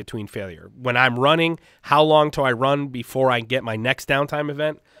mean time between failure. When I'm running, how long do I run before I get my next downtime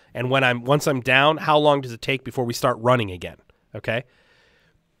event? And once I'm down, how long does it take before we start running again? Okay.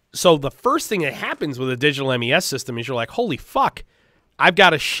 So the first thing that happens with a digital MES system is you're like, holy fuck, I've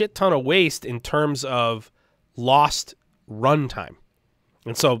got a shit ton of waste in terms of lost runtime.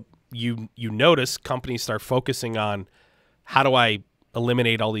 And so you notice companies start focusing on, how do I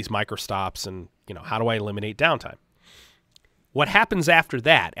eliminate all these micro stops, and how do I eliminate downtime? What happens after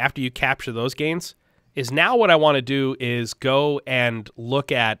that, after you capture those gains, is now what I want to do is go and look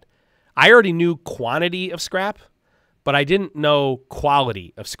at, I already knew quantity of scrap, but I didn't know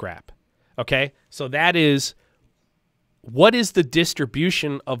quality of scrap. Okay? So that is, what is the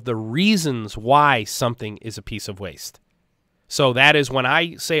distribution of the reasons why something is a piece of waste? So that is, when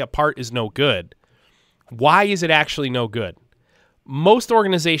I say a part is no good, why is it actually no good? Most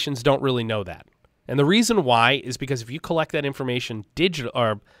organizations don't really know that. And the reason why is because if you collect that information digital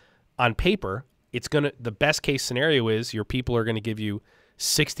or on paper, the best case scenario is your people are going to give you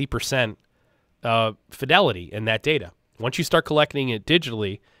 60% fidelity in that data. Once you start collecting it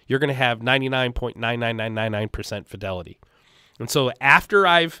digitally, you're going to have 99.99999% fidelity. And so after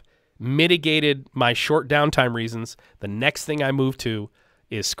I've mitigated my short downtime reasons, the next thing I move to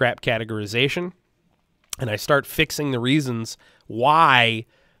is scrap categorization. And I start fixing the reasons why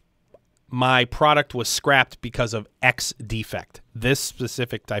my product was scrapped because of X defect, this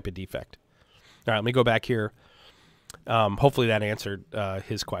specific type of defect. All right, let me go back here. Hopefully that answered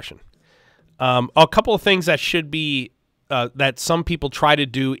his question. A couple of things that should be, that some people try to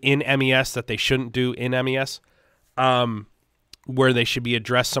do in MES that they shouldn't do in MES, where they should be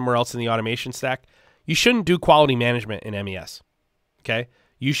addressed somewhere else in the automation stack. You shouldn't do quality management in MES, okay?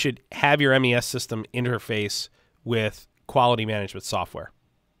 You should have your MES system interface with quality management software,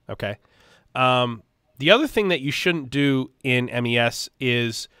 okay? The other thing that you shouldn't do in MES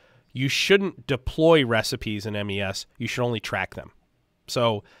is you shouldn't deploy recipes in MES. You should only track them.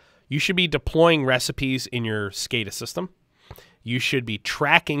 So you should be deploying recipes in your SCADA system. You should be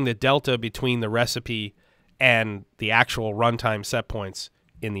tracking the delta between the recipe and the actual runtime set points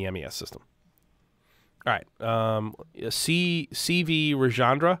in the MES system. All right. CV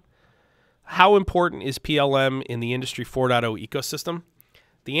Rajandra, how important is PLM in the Industry 4.0 ecosystem?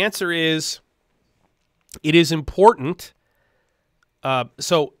 The answer is, it is important.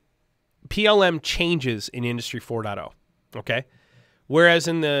 So PLM changes in Industry 4.0, okay? Whereas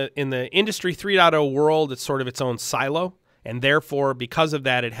in the Industry 3.0 world, it's sort of its own silo, and therefore, because of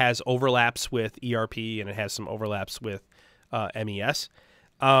that, it has overlaps with ERP and it has some overlaps with MES.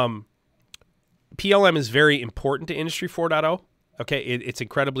 PLM is very important to Industry 4.0, okay? It's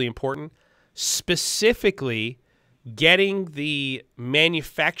incredibly important. Specifically, getting the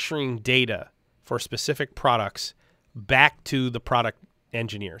manufacturing data for specific products back to the product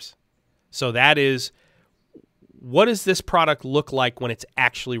engineers. So that is, what does this product look like when it's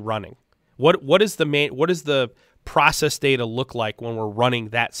actually running? What is the process data look like when we're running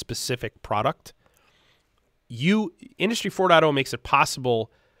that specific product? Industry 4.0 makes it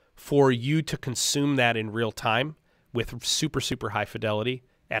possible for you to consume that in real time with super, super high fidelity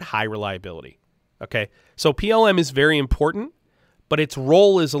at high reliability. Okay, so PLM is very important, but its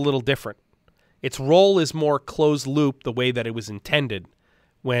role is a little different. Its role is more closed loop, the way that it was intended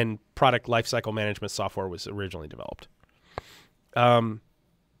when product lifecycle management software was originally developed.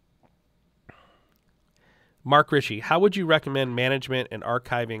 Mark Ritchie, how would you recommend management and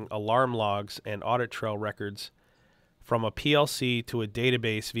archiving alarm logs and audit trail records from a PLC to a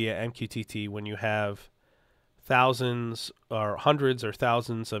database via MQTT when you have thousands or hundreds or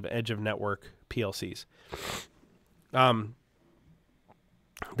thousands of edge of network PLCs?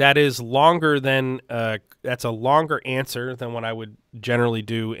 That is longer than that's a longer answer than what I would generally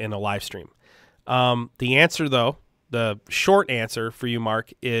do in a live stream. The answer, though, the short answer for you,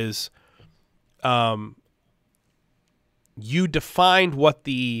 Mark, is you defined what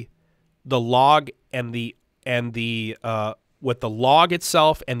the log and the what the log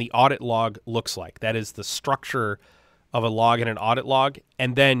itself and the audit log looks like. That is the structure of a log and an audit log,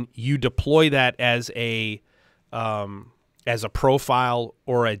 and then you deploy that as a profile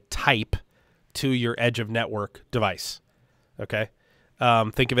or a type to your edge of network device. Okay,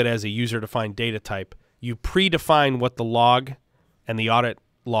 think of it as a user-defined data type. You predefine what the log and the audit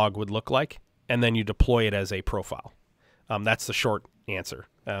log would look like, and then you deploy it as a profile. That's the short answer.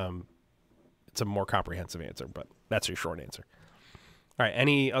 It's a more comprehensive answer, but that's your short answer. All right,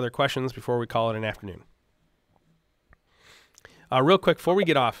 any other questions before we call it an afternoon? Real quick, before we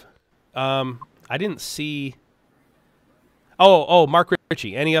get off, I didn't see... Oh, Mark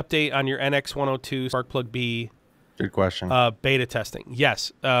Ritchie, any update on your NX102 Sparkplug B? Good question. Beta testing.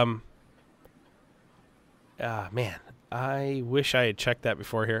 Yes. Man, I wish I had checked that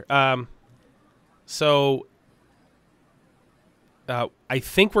before here. So I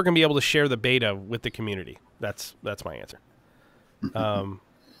think we're going to be able to share the beta with the community. That's my answer.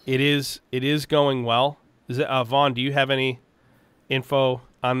 It is going well. Is it, Vaughn, do you have any info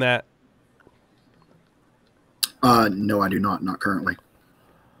on that? No, I do not. Not currently.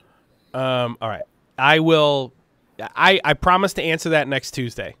 All right. I will. I promise to answer that next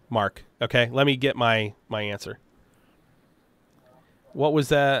Tuesday, Mark. Okay. Let me get my answer. What was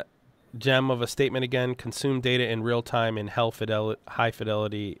that gem of a statement again? Consume data in real time in high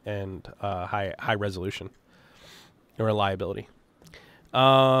fidelity and high resolution and reliability.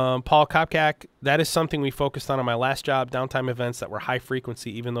 Paul Kopkak, that is something we focused on my last job. Downtime events that were high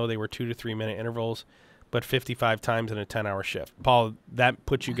frequency, even though they were 2 to 3 minute intervals, but 55 times in a 10-hour shift. Paul, that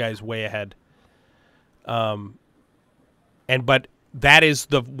puts you guys way ahead. But that is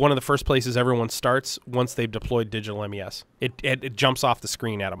one of the first places everyone starts once they've deployed digital MES. It jumps off the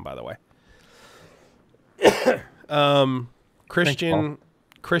screen at them, by the way.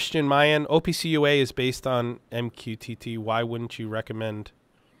 Christian Mayan, OPC-UA is based on MQTT. Why wouldn't you recommend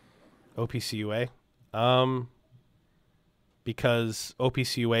OPC-UA? Because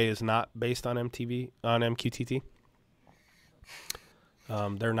OPC-UA is not based on MQTT.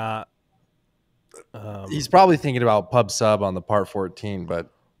 They're not. He's probably thinking about PubSub on the Part 14,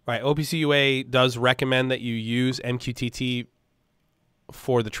 but right. OPC-UA does recommend that you use MQTT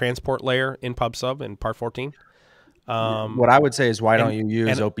for the transport layer in PubSub in Part 14. What I would say is, why don't you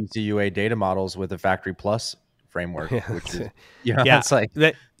use OPC-UA data models with the Factory Plus framework? Which is, it's like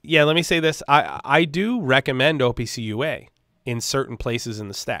that. Yeah, let me say this. I do recommend OPC-UA in certain places in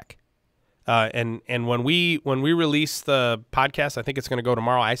the stack. And when we release the podcast, I think it's going to go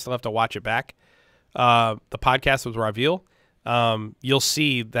tomorrow. I still have to watch it back. The podcast with Ravil. You'll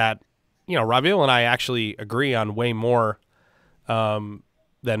see that, Ravil and I actually agree on way more than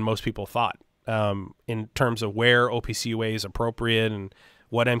most people thought in terms of where OPC-UA is appropriate and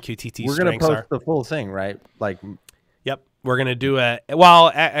what MQTT we're strengths gonna are. post the full thing, right? Like, yep, we're gonna do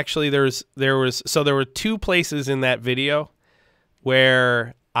actually there were 2 places in that video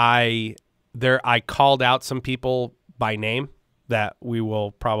where I called out some people by name that we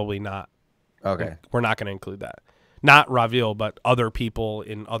will probably not. Okay. We're not going to include that. Not Ravil, but other people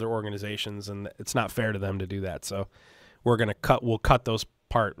in other organizations, and it's not fair to them to do that. So we'll cut those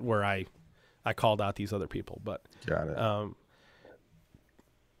part where I called out these other people. But got it.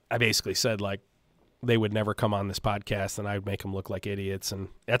 I basically said, like, they would never come on this podcast and I'd make them look like idiots, and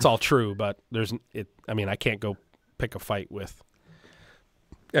that's all true, but I can't go pick a fight with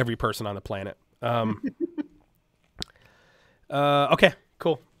every person on the planet. Okay,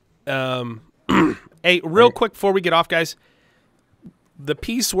 cool. Hey, real quick before we get off, guys, the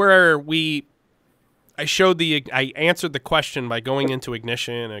piece where I answered the question by going into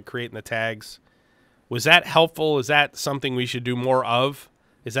Ignition and creating the tags, was that helpful? Is that something we should do more of?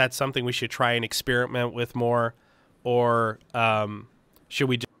 Is that something we should try and experiment with more? Or should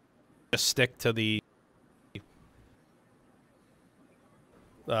we just stick to the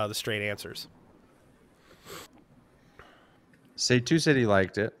straight answers? Say2 said he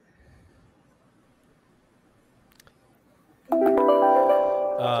liked it.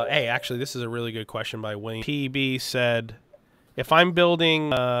 Hey, actually, this is a really good question by William. PB said, if I'm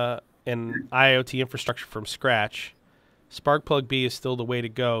building an IoT infrastructure from scratch, Sparkplug B is still the way to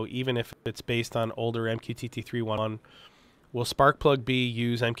go, even if it's based on older MQTT 3.1. Will Sparkplug B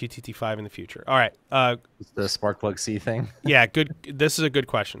use MQTT 5 in the future? All right. The Sparkplug C thing? Yeah, good. This is a good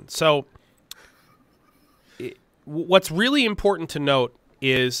question. So what's really important to note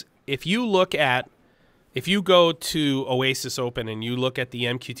is if you go to Oasis Open and you look at the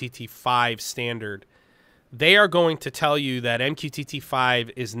MQTT5 standard, they are going to tell you that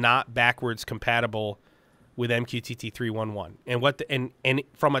MQTT5 is not backwards compatible with MQTT 311. And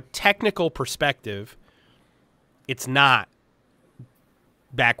from a technical perspective, it's not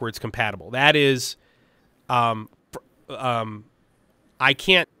backwards compatible. That is, I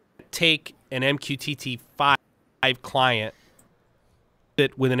can't take an MQTT5 client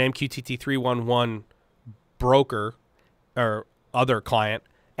with an MQTT 311 broker or other client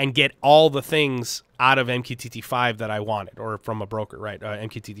and get all the things out of MQTT5 that I wanted, or from a broker, right?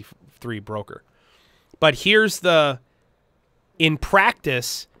 MQTT3 broker. But in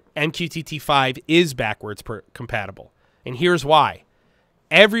practice, MQTT5 is backwards compatible. And here's why.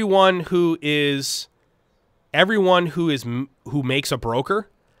 Everyone who makes a broker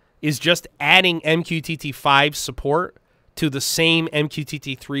is just adding MQTT5 support to the same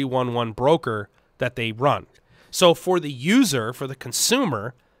MQTT 311 broker that they run. So for the user, for the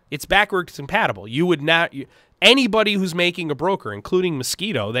consumer, it's backwards compatible. You would not, anybody who's making a broker, including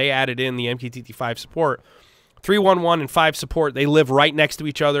Mosquito, they added in the MQTT5 support. 311 and 5 support, they live right next to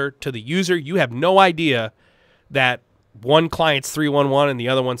each other. To the user, you have no idea that one client's 311 and the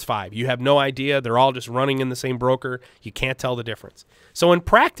other one's 5. You have no idea. They're all just running in the same broker. You can't tell the difference. So in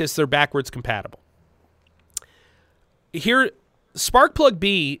practice, they're backwards compatible. Here, Sparkplug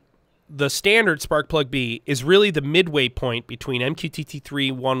B, the standard Sparkplug B, is really the midway point between MQTT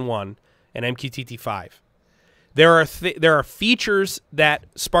 311 and MQTT 5. There are features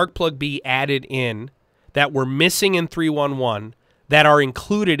that Sparkplug B added in that were missing in 311 that are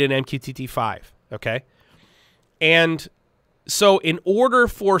included in MQTT 5, okay? And so in order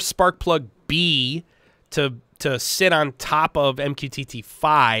for Sparkplug B to sit on top of MQTT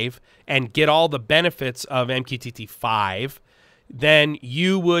 5 and get all the benefits of MQTT 5, then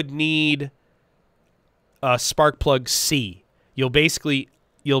you would need a Sparkplug C. You'll basically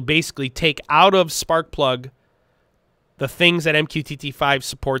take out of Sparkplug the things that MQTT 5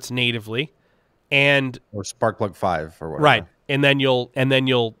 supports natively, or Sparkplug 5 or whatever. Right, and then you'll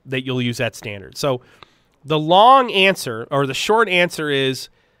use that standard. So the long answer, or the short answer, is: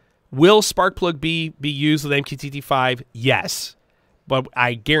 will Sparkplug B be used with MQTT 5? Yes, but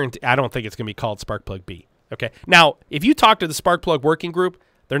I don't think it's going to be called Sparkplug B. Okay. Now, if you talk to the Sparkplug working group,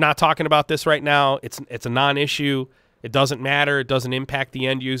 they're not talking about this right now. It's a non-issue. It doesn't matter. It doesn't impact the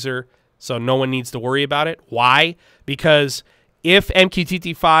end user, so no one needs to worry about it. Why? Because if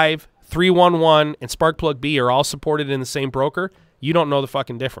MQTT 5, 311, and Sparkplug B are all supported in the same broker, you don't know the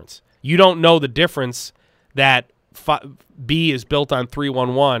fucking difference. You don't know the difference that B is built on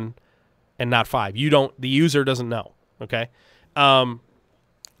 311 and not 5. The user doesn't know. Okay.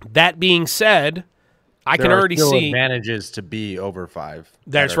 That being said, I can already see advantages to be over 5.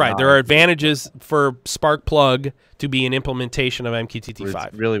 That's right. There are advantages for Sparkplug to be an implementation of MQTT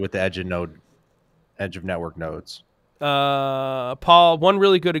 5. Really, with the edge of network nodes. Paul, one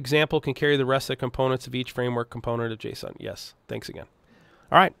really good example can carry the rest of the components of each framework component of JSON. Yes. Thanks again.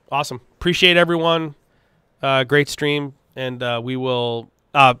 All right. Awesome. Appreciate everyone. Great stream, and we will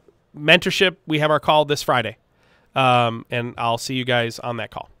mentorship. We have our call this Friday, and I'll see you guys on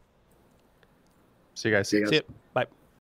that call. See you guys. See you.